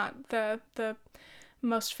that's not the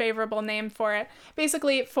most favorable name for it.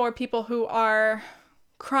 Basically, for people who are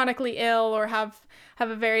chronically ill or have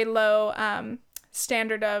a very low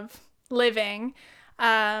standard of living.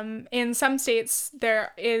 In some states,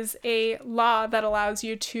 there is a law that allows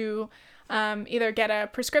you to either get a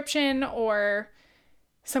prescription or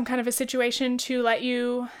some kind of a situation to let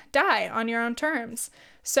you die on your own terms.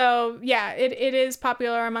 So yeah, it is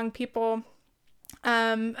popular among people.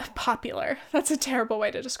 Popular. That's a terrible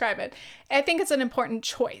way to describe it. I think it's an important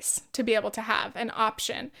choice to be able to have an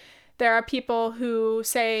option. There are people who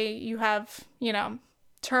say you have, you know,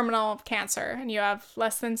 terminal cancer and you have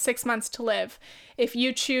less than 6 months to live. If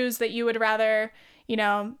you choose that you would rather, you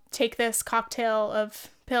know, take this cocktail of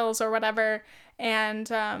pills or whatever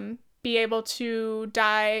and be able to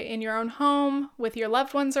die in your own home with your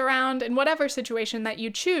loved ones around in whatever situation that you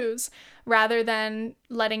choose, rather than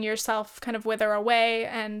letting yourself kind of wither away.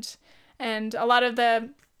 And a lot of the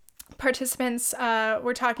participants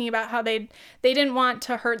were talking about how they didn't want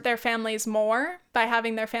to hurt their families more by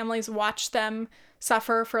having their families watch them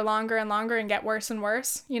suffer for longer and longer and get worse and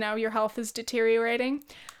worse. You know, your health is deteriorating.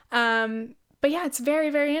 But yeah, it's very,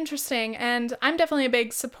 very interesting. And I'm definitely a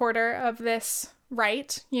big supporter of this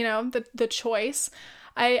right, you know, the choice.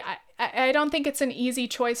 I don't think it's an easy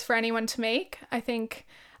choice for anyone to make. I think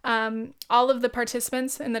all of the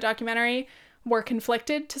participants in the documentary were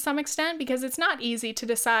conflicted to some extent, because it's not easy to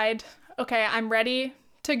decide, okay, I'm ready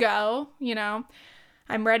to go, you know,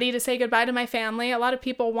 I'm ready to say goodbye to my family. A lot of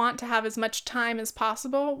people want to have as much time as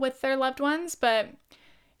possible with their loved ones, but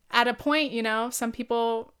at a point, you know, some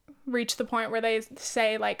people reach the point where they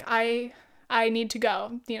say, like, I need to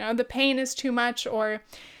go, you know, the pain is too much, or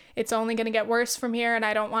it's only going to get worse from here, and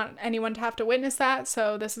I don't want anyone to have to witness that,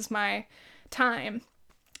 so this is my time.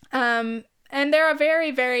 And there are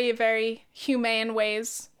very, very, very humane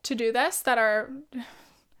ways to do this that are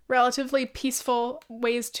relatively peaceful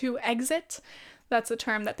ways to exit. That's a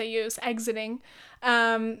term that they use, exiting.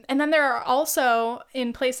 And then there are also,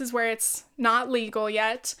 in places where it's not legal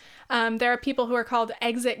yet, there are people who are called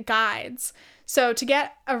exit guides. So to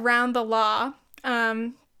get around the law,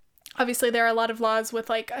 obviously there are a lot of laws with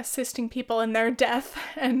like assisting people in their death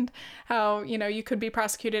and how, you know, you could be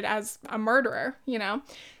prosecuted as a murderer, you know.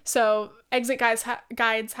 So exit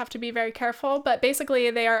guides have to be very careful, but basically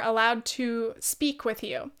they are allowed to speak with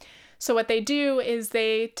you. So what they do is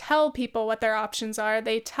they tell people what their options are.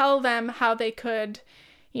 They tell them how they could,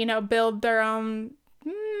 you know, build their own,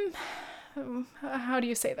 how do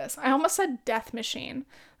you say this? I almost said death machine.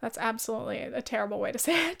 That's absolutely a terrible way to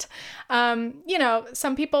say it. You know,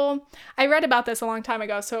 some people, I read about this a long time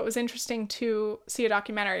ago, so it was interesting to see a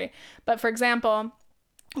documentary. But for example,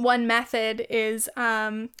 one method is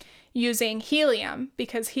using helium,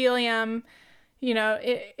 because helium, you know,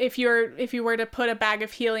 if you were to put a bag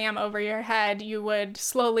of helium over your head, you would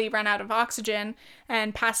slowly run out of oxygen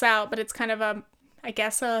and pass out. But it's kind of a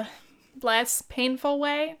less painful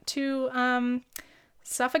way to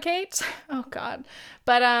suffocate. Oh God.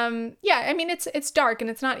 But yeah, I mean, it's dark and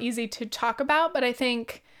it's not easy to talk about, but I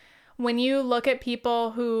think when you look at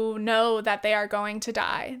people who know that they are going to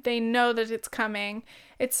die, they know that it's coming,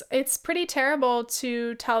 it's pretty terrible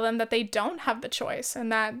to tell them that they don't have the choice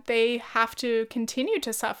and that they have to continue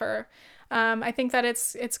to suffer. I think that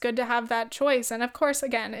it's good to have that choice. And of course,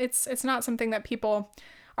 again, it's not something that people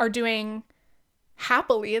are doing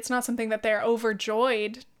happily. It's not something that they're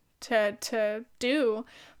overjoyed to do,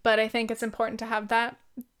 but I think it's important to have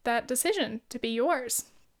that decision to be yours.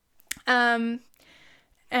 And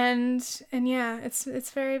yeah,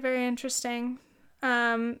 it's very, very interesting.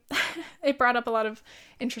 It brought up a lot of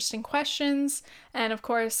interesting questions. And of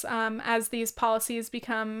course, as these policies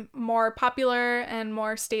become more popular and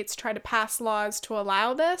more states try to pass laws to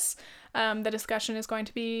allow this, the discussion is going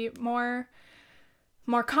to be more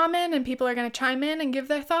common and people are going to chime in and give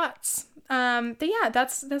their thoughts. But yeah,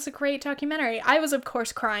 that's a great documentary. I was, of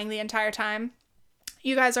course, crying the entire time.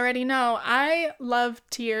 You guys already know I love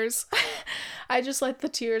tears. I just let the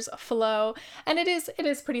tears flow, and it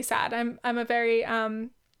is pretty sad. I'm a very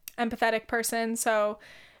empathetic person, so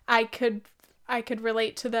I could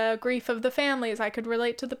relate to the grief of the families. I could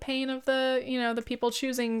relate to the pain of the people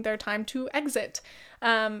choosing their time to exit.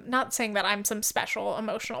 Not saying that I'm some special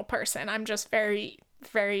emotional person. I'm just very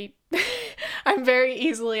I'm very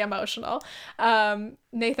easily emotional.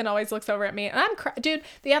 Nathan always looks over at me and dude,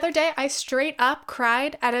 the other day I straight up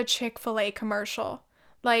cried at a Chick-fil-A commercial.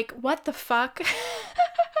 Like, what the fuck?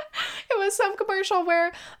 It was some commercial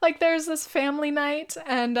where like there's this family night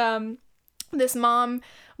and this mom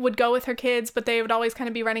would go with her kids, but they would always kind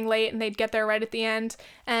of be running late and they'd get there right at the end.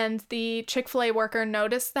 And the Chick-fil-A worker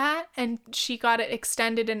noticed that and she got it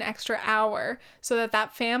extended an extra hour so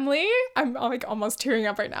that family, I'm like almost tearing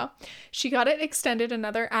up right now. She got it extended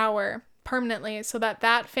another hour permanently so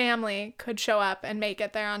that family could show up and make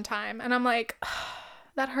it there on time. And I'm like,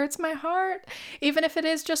 that hurts my heart. Even if it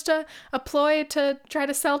is just a ploy to try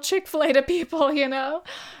to sell Chick-fil-A to people, you know?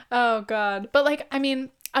 Oh God. But like, I mean,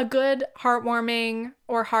 a good heartwarming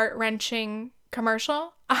or heart-wrenching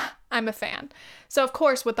commercial, I'm a fan. So of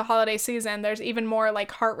course, with the holiday season, there's even more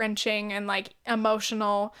like heart-wrenching and like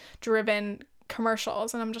emotional driven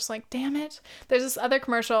commercials. And I'm just like, damn it. There's this other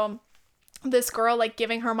commercial, this girl like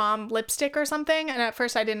giving her mom lipstick or something. And at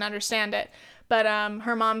first I didn't understand it, but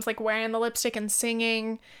her mom's like wearing the lipstick and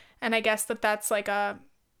singing. And I guess that's like a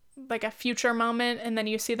future moment. And then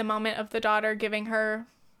you see the moment of the daughter giving her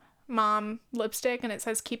mom lipstick and it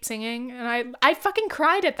says keep singing, and I fucking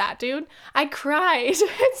cried at that, dude. I cried.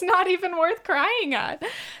 It's not even worth crying at.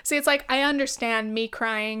 See, it's like, I understand me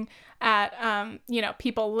crying at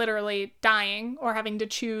people literally dying or having to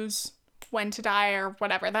choose when to die or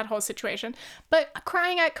whatever, that whole situation. But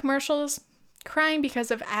crying at commercials, crying because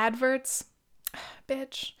of adverts,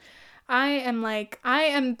 bitch. I am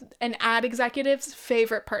an ad executive's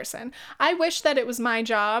favorite person. I wish that it was my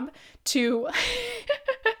job to,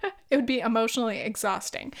 it would be emotionally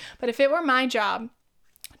exhausting. But if it were my job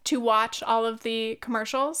to watch all of the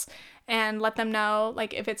commercials and let them know,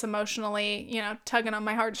 like, if it's emotionally, tugging on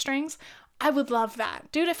my heartstrings, I would love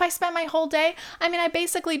that. Dude, if I spent my whole day, I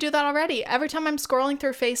basically do that already. Every time I'm scrolling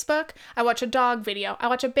through Facebook, I watch a dog video, I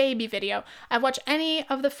watch a baby video, I watch any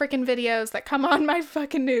of the freaking videos that come on my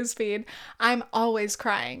fucking newsfeed. I'm always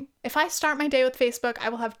crying. If I start my day with Facebook, I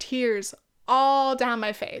will have tears all down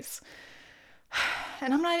my face.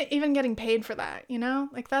 And I'm not even getting paid for that,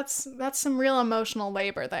 Like, that's some real emotional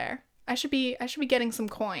labor there. I should be getting some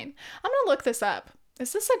coin. I'm gonna look this up.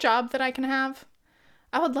 Is this a job that I can have?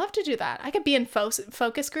 I would love to do that. I could be in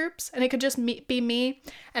focus groups, and it could just be me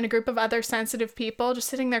and a group of other sensitive people just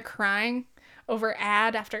sitting there crying over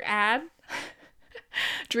ad after ad.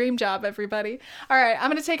 Dream job, everybody. All right, I'm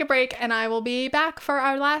going to take a break, and I will be back for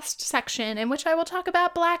our last section, in which I will talk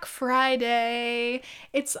about Black Friday.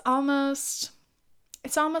 It's almost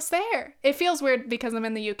there. It feels weird because I'm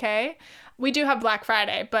in the UK. We do have Black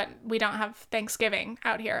Friday, but we don't have Thanksgiving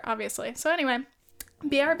out here, obviously. So anyway,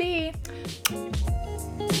 BRB.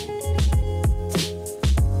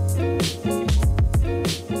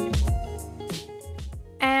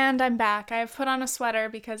 And I'm back. I have put on a sweater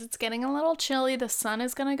because it's getting a little chilly. The sun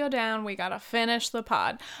is going to go down. We got to finish the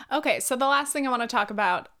pod. Okay, so the last thing I want to talk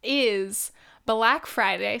about is Black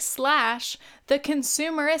Friday / the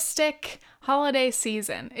consumeristic holiday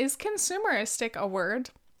season. Is consumeristic a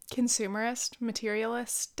word? Consumerist?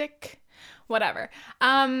 Materialistic? Whatever.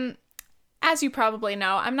 As you probably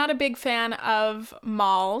know, I'm not a big fan of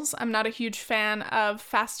malls. I'm not a huge fan of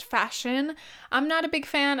fast fashion. I'm not a big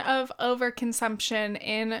fan of overconsumption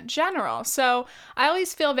in general. So I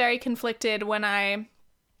always feel very conflicted when I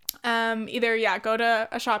either go to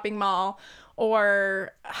a shopping mall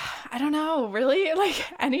or, I don't know, really, like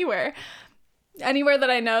anywhere that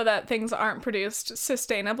I know that things aren't produced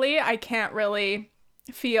sustainably. I can't really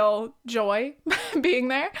feel joy being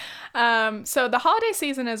there. So the holiday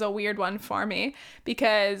season is a weird one for me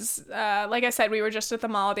because, like I said, we were just at the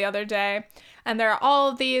mall the other day and there are all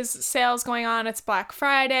of these sales going on. It's Black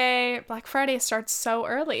Friday. Black Friday starts so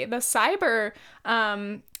early. It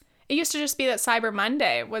used to just be that Cyber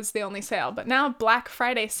Monday was the only sale, but now Black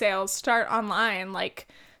Friday sales start online like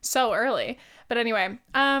so early. But anyway,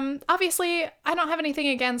 obviously I don't have anything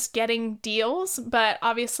against getting deals, but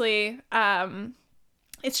obviously,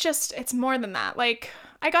 it's more than that. Like,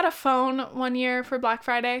 I got a phone one year for Black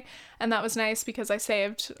Friday, and that was nice because I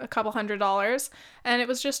saved a couple $100s, and it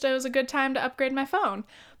was a good time to upgrade my phone.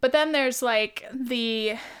 But then there's like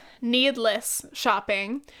the needless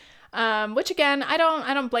shopping, which again, I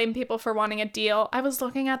don't blame people for wanting a deal. I was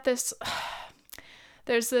looking at this,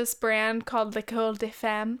 there's this brand called L'École des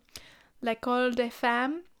Femmes. L'École des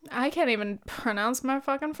Femmes. I can't even pronounce my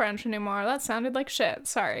fucking French anymore. That sounded like shit.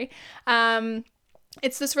 Sorry.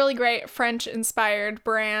 It's this really great French-inspired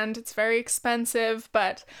brand. It's very expensive,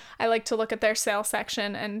 but I like to look at their sale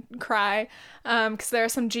section and cry because there are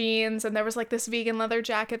some jeans, and there was like this vegan leather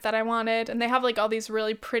jacket that I wanted, and they have like all these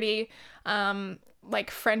really pretty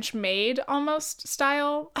like French-made almost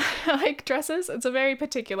style like dresses. It's a very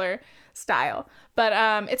particular style, but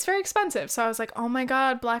it's very expensive. So I was like, oh my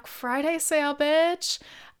god, Black Friday sale, bitch.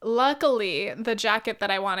 Luckily, the jacket that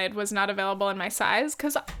I wanted was not available in my size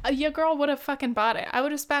because your girl would have fucking bought it. I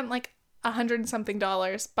would have spent like $100 and something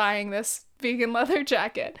buying this vegan leather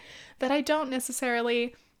jacket that I don't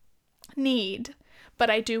necessarily need, but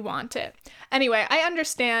I do want it. Anyway, I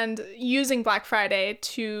understand using Black Friday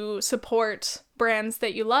to support brands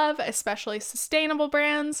that you love, especially sustainable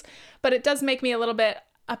brands, but it does make me a little bit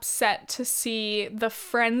upset to see the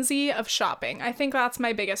frenzy of shopping. I think that's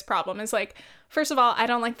my biggest problem is like, first of all, I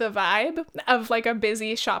don't like the vibe of like a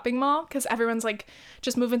busy shopping mall because everyone's like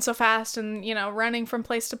just moving so fast and, running from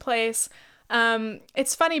place to place.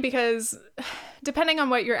 It's funny because depending on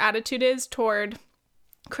what your attitude is toward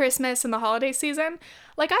Christmas and the holiday season,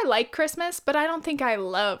 like I like Christmas, but I don't think I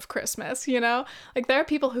love Christmas, Like there are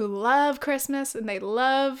people who love Christmas and they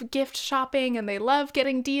love gift shopping and they love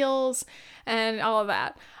getting deals and all of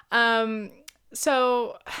that.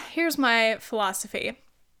 So here's my philosophy.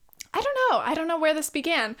 I don't know. I don't know where this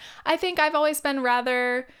began. I think I've always been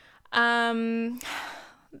rather,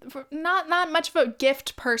 not much of a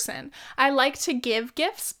gift person. I like to give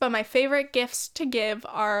gifts, but my favorite gifts to give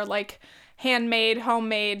are like handmade,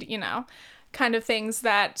 homemade, kind of things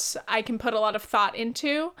that I can put a lot of thought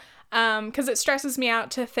into. Because it stresses me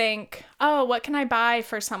out to think, oh, what can I buy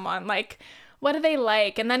for someone? Like, what do they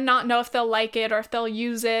like? And then not know if they'll like it or if they'll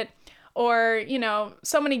use it. Or,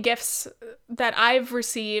 so many gifts that I've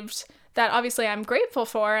received that obviously I'm grateful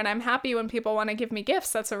for, and I'm happy when people want to give me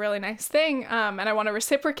gifts. That's a really nice thing, and I want to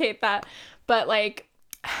reciprocate that. But, like,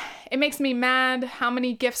 it makes me mad how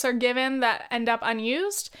many gifts are given that end up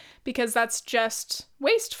unused, because that's just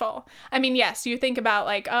wasteful. I mean, yes, you think about,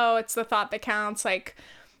 like, oh, it's the thought that counts. Like,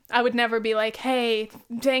 I would never be like, hey,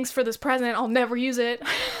 thanks for this present, I'll never use it.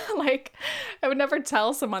 Like, I would never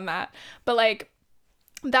tell someone that. But, like,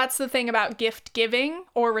 that's the thing about gift giving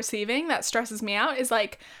or receiving that stresses me out, is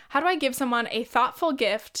like, how do I give someone a thoughtful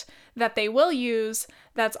gift that they will use,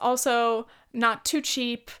 that's also not too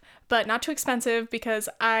cheap, but not too expensive, because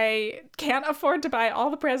I can't afford to buy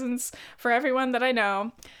all the presents for everyone that I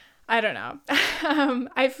know. I don't know.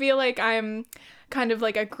 I feel like I'm kind of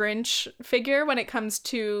like a Grinch figure when it comes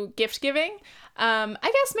to gift giving. I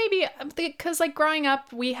guess maybe because like growing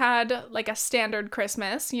up, we had like a standard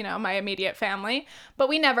Christmas, my immediate family, but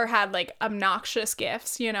we never had like obnoxious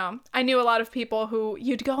gifts, I knew a lot of people who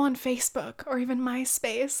you'd go on Facebook or even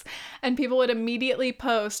MySpace and people would immediately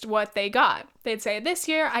post what they got. They'd say, this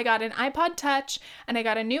year I got an iPod Touch and I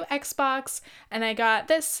got a new Xbox and I got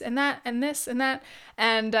this and that and this and that.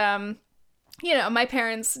 And, my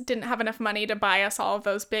parents didn't have enough money to buy us all of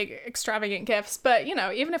those big extravagant gifts, but,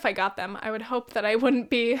 even if I got them, I would hope that I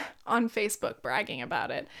wouldn't be on Facebook bragging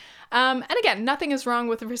about it. And again, nothing is wrong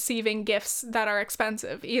with receiving gifts that are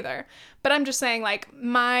expensive either, but I'm just saying, like,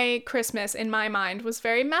 my Christmas in my mind was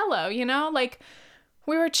very mellow, like,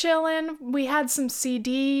 we were chilling, we had some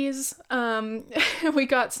CDs, we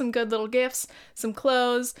got some good little gifts, some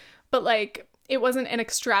clothes, but, like, it wasn't an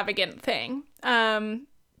extravagant thing.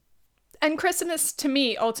 And Christmas, to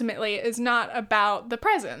me, ultimately, is not about the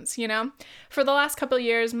presents, For the last couple of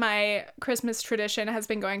years, my Christmas tradition has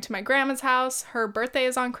been going to my grandma's house. Her birthday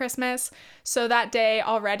is on Christmas, so that day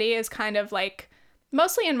already is kind of like,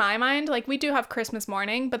 mostly in my mind, like, we do have Christmas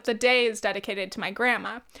morning, but the day is dedicated to my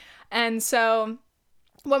grandma. And so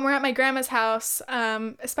when we're at my grandma's house,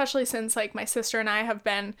 especially since, like, my sister and I have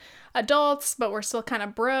been adults, but we're still kind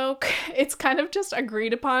of broke, it's kind of just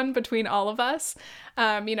agreed upon between all of us.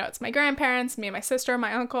 It's my grandparents, me and my sister,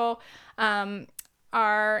 my uncle,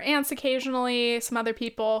 our aunts occasionally, some other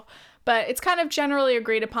people, but it's kind of generally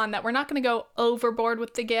agreed upon that we're not going to go overboard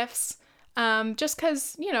with the gifts. Just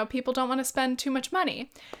because, people don't want to spend too much money.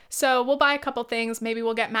 So we'll buy a couple things. Maybe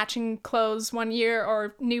we'll get matching clothes one year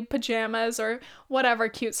or new pajamas or whatever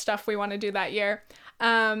cute stuff we want to do that year.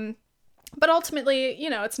 But ultimately,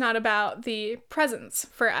 it's not about the presents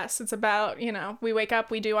for us. It's about, we wake up,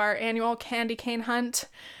 we do our annual candy cane hunt,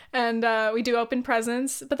 and we do open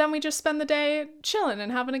presents, but then we just spend the day chilling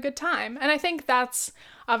and having a good time. And I think that's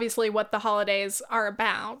obviously what the holidays are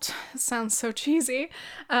about. It sounds so cheesy.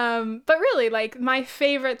 But really, like, my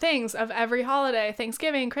favorite things of every holiday,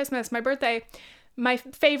 Thanksgiving, Christmas, my birthday, my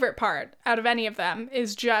favorite part out of any of them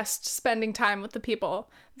is just spending time with the people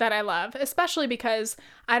that I love, especially because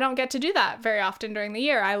I don't get to do that very often during the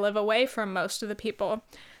year. I live away from most of the people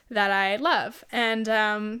that I love. And,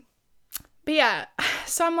 but yeah,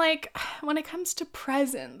 so I'm like, when it comes to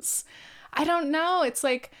presents, I don't know. It's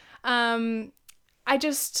like, I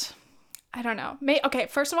don't know. Okay,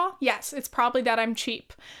 first of all, yes, it's probably that I'm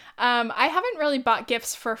cheap. I haven't really bought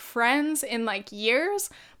gifts for friends in like years,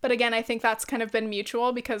 but again, I think that's kind of been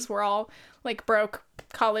mutual because we're all like broke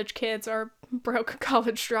college kids or broke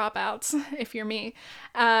college dropouts, if you're me.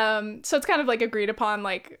 So it's kind of like agreed upon,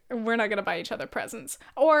 like, we're not gonna buy each other presents.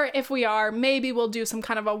 Or if we are, maybe we'll do some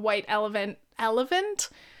kind of a white elephant,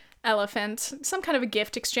 some kind of a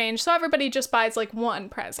gift exchange. So everybody just buys like one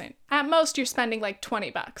present. At most, you're spending like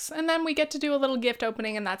 $20, and then we get to do a little gift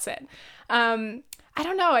opening, and that's it. I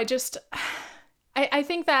don't know. I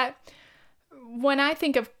think that when I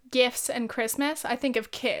think of gifts and Christmas, I think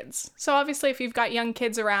of kids. So obviously, if you've got young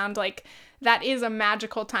kids around, like, that is a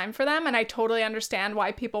magical time for them, and I totally understand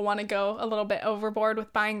why people want to go a little bit overboard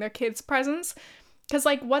with buying their kids presents. Because,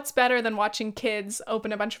 like, what's better than watching kids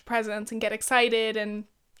open a bunch of presents and get excited and,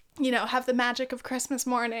 have the magic of Christmas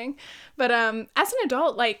morning? But as an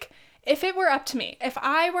adult, like, if it were up to me, if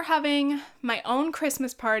I were having my own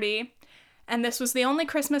Christmas party, and this was the only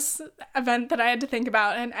Christmas event that I had to think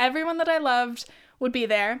about, and everyone that I loved would be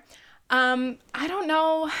there, I don't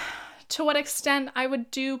know to what extent I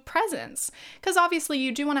would do presents. Because obviously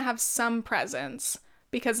you do want to have some presents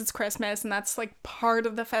because it's Christmas and that's like part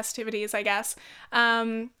of the festivities, I guess.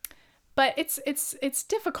 But it's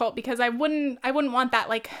difficult because I wouldn't want that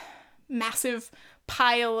like massive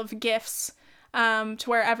pile of gifts to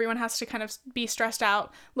where everyone has to kind of be stressed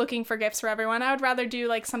out looking for gifts for everyone. I would rather do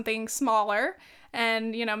like something smaller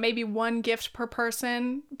and, you know, maybe one gift per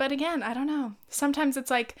person. But again, I don't know. Sometimes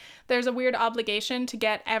it's like there's a weird obligation to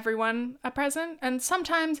get everyone a present. And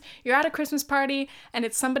sometimes you're at a Christmas party and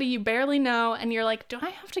it's somebody you barely know and you're like, do I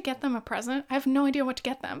have to get them a present? I have no idea what to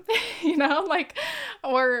get them, you know, like,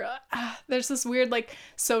 or there's this weird like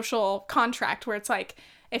social contract where it's like,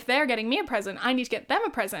 if they're getting me a present, I need to get them a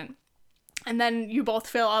present. And then you both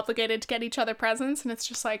feel obligated to get each other presents. And it's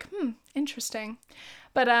just like, interesting.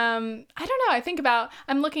 But I don't know.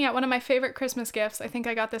 I'm looking at one of my favorite Christmas gifts. I think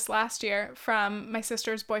I got this last year from my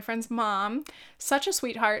sister's boyfriend's mom. Such a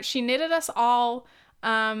sweetheart. She knitted us all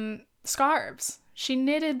scarves. She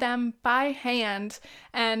knitted them by hand.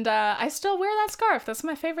 And I still wear that scarf. That's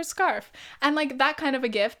my favorite scarf. And like that kind of a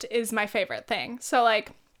gift is my favorite thing. So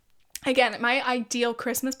like, again, my ideal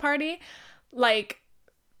Christmas party, like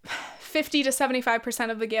 50 to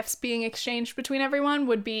 75% of the gifts being exchanged between everyone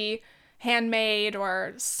would be handmade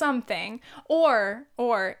or something, or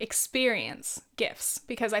experience gifts,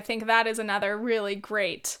 because I think that is another really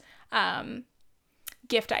great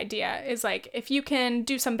gift idea, is like if you can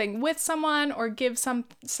do something with someone or give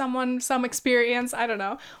someone some experience, I don't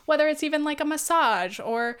know, whether it's even like a massage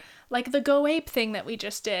or like the Go Ape thing that we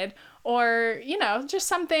just did, or, you know, just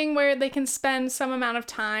something where they can spend some amount of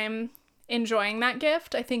time enjoying that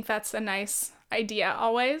gift. I think that's a nice idea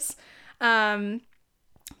always.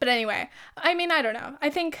 But anyway, I mean, I don't know. I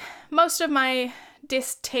think most of my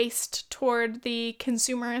distaste toward the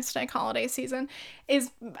consumeristic holiday season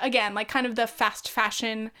is, again, like kind of the fast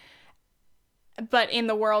fashion, but in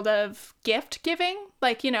the world of gift giving.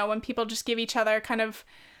 Like, you know, when people just give each other kind of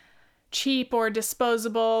cheap or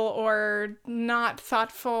disposable or not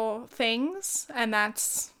thoughtful things. And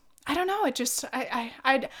that's, I don't know, it just,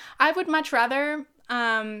 I would much rather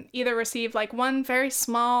either receive like one very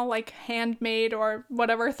small, like handmade or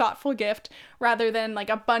whatever thoughtful gift rather than like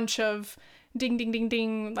a bunch of ding, ding, ding,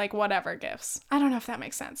 ding, like whatever gifts. I don't know if that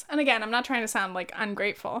makes sense. And again, I'm not trying to sound like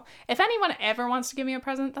ungrateful. If anyone ever wants to give me a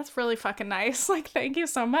present, that's really fucking nice. Like, thank you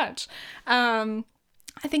so much. I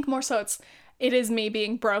think more so it is me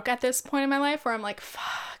being broke at this point in my life where I'm like,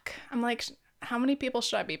 fuck. I'm like, how many people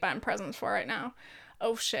should I be buying presents for right now?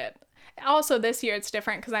 Oh shit. Also, this year it's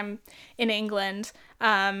different because I'm in England,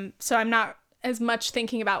 so I'm not as much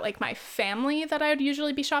thinking about like my family that I would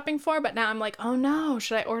usually be shopping for, but now I'm like, oh no,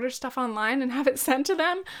 should I order stuff online and have it sent to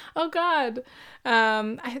them? Oh god.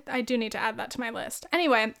 I do need to add that to my list.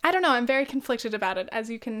 Anyway, I don't know, I'm very conflicted about it, as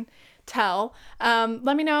you can tell.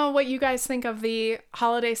 Let me know what you guys think of the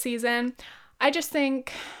holiday season. I just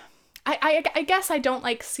think, I guess I don't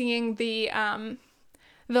like seeing the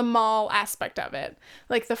mall aspect of it,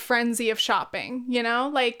 like the frenzy of shopping, you know,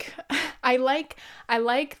 like I like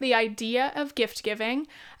the idea of gift giving.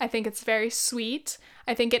 I think it's very sweet.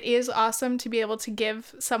 I think it is awesome to be able to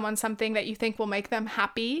give someone something that you think will make them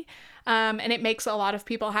happy. And it makes a lot of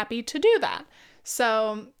people happy to do that.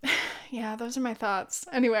 So yeah, those are my thoughts.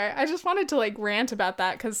 Anyway, I just wanted to like rant about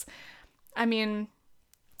that because, I mean,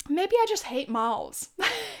 maybe I just hate malls,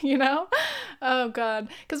 you know? Oh god.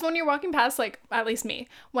 Because when you're walking past, like, at least me,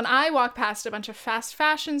 when I walk past a bunch of fast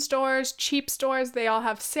fashion stores, cheap stores, they all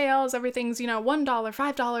have sales, everything's, you know, $1,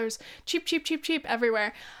 $5, cheap, cheap, cheap, cheap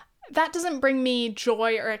everywhere. That doesn't bring me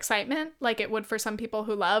joy or excitement like it would for some people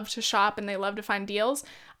who love to shop and they love to find deals.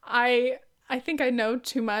 I think I know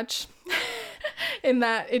too much in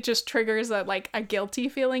that it just triggers a guilty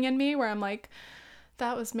feeling in me where I'm like,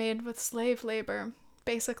 that was made with slave labor.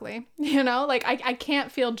 Basically, you know, like I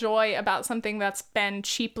can't feel joy about something that's been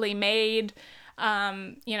cheaply made,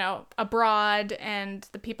 you know, abroad, and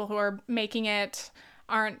the people who are making it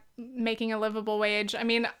aren't making a livable wage. I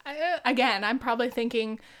mean, again, I'm probably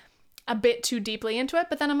thinking a bit too deeply into it,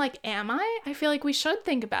 but then I'm like, am I? I feel like we should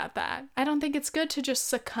think about that. I don't think it's good to just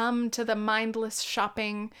succumb to the mindless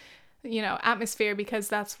shopping, you know, atmosphere, because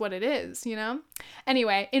that's what it is, you know?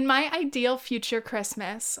 Anyway, in my ideal future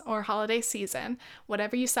Christmas or holiday season,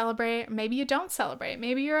 whatever you celebrate, maybe you don't celebrate,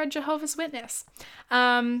 maybe you're a Jehovah's Witness,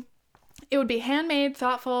 it would be handmade,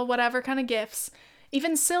 thoughtful, whatever kind of gifts.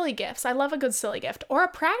 Even silly gifts. I love a good silly gift. Or a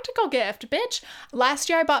practical gift, bitch. Last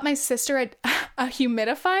year I bought my sister a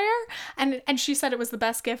humidifier, and she said it was the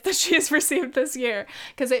best gift that she has received this year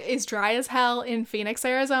because it is dry as hell in Phoenix,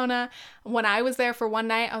 Arizona. When I was there for one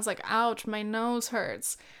night, I was like, ouch, my nose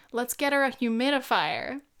hurts. Let's get her a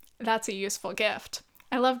humidifier. That's a useful gift.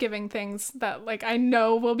 I love giving things that like I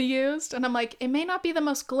know will be used, and I'm like, it may not be the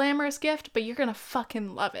most glamorous gift, but you're gonna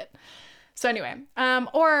fucking love it. So anyway,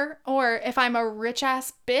 or if I'm a rich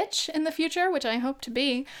ass bitch in the future, which I hope to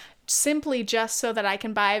be, simply just so that I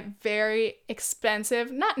can buy very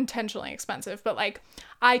expensive, not intentionally expensive, but like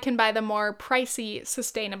I can buy the more pricey,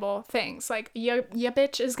 sustainable things. Like your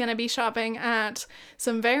bitch is gonna be shopping at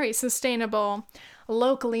some very sustainable,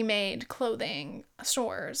 locally made clothing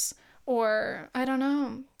stores, or I don't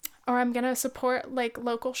know, or I'm gonna support like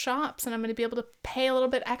local shops, and I'm gonna be able to pay a little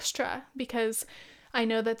bit extra because I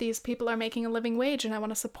know that these people are making a living wage and I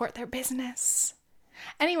want to support their business.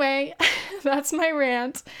 Anyway, that's my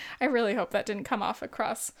rant. I really hope that didn't come off the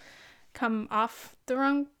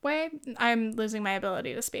wrong way. I'm losing my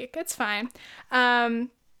ability to speak. It's fine. And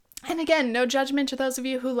again, no judgment to those of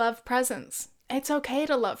you who love presents. It's okay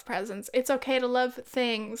to love presents. It's okay to love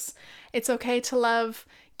things. It's okay to love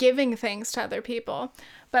giving things to other people.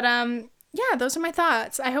 But yeah, those are my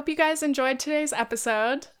thoughts. I hope you guys enjoyed today's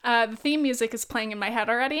episode. The theme music is playing in my head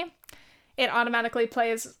already. It automatically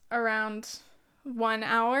plays around 1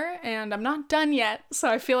 hour, and I'm not done yet, so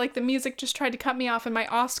I feel like the music just tried to cut me off in my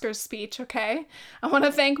Oscars speech, okay? I want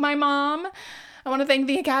to thank my mom. I want to thank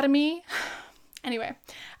the Academy. Anyway,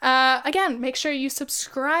 again, make sure you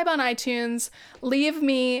subscribe on iTunes. Leave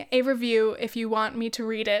me a review if you want me to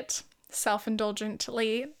read it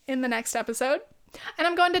self-indulgently in the next episode. And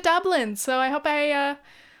I'm going to Dublin, so I hope I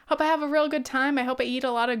have a real good time. I hope I eat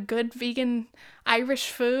a lot of good vegan Irish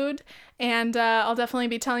food, and I'll definitely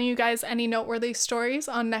be telling you guys any noteworthy stories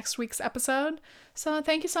on next week's episode. So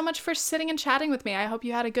thank you so much for sitting and chatting with me. I hope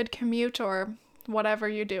you had a good commute or whatever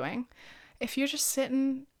you're doing. If you're just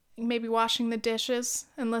sitting, maybe washing the dishes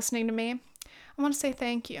and listening to me, I want to say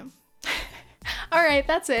thank you. All right,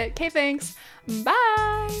 that's it. Okay, thanks.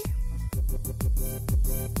 Bye.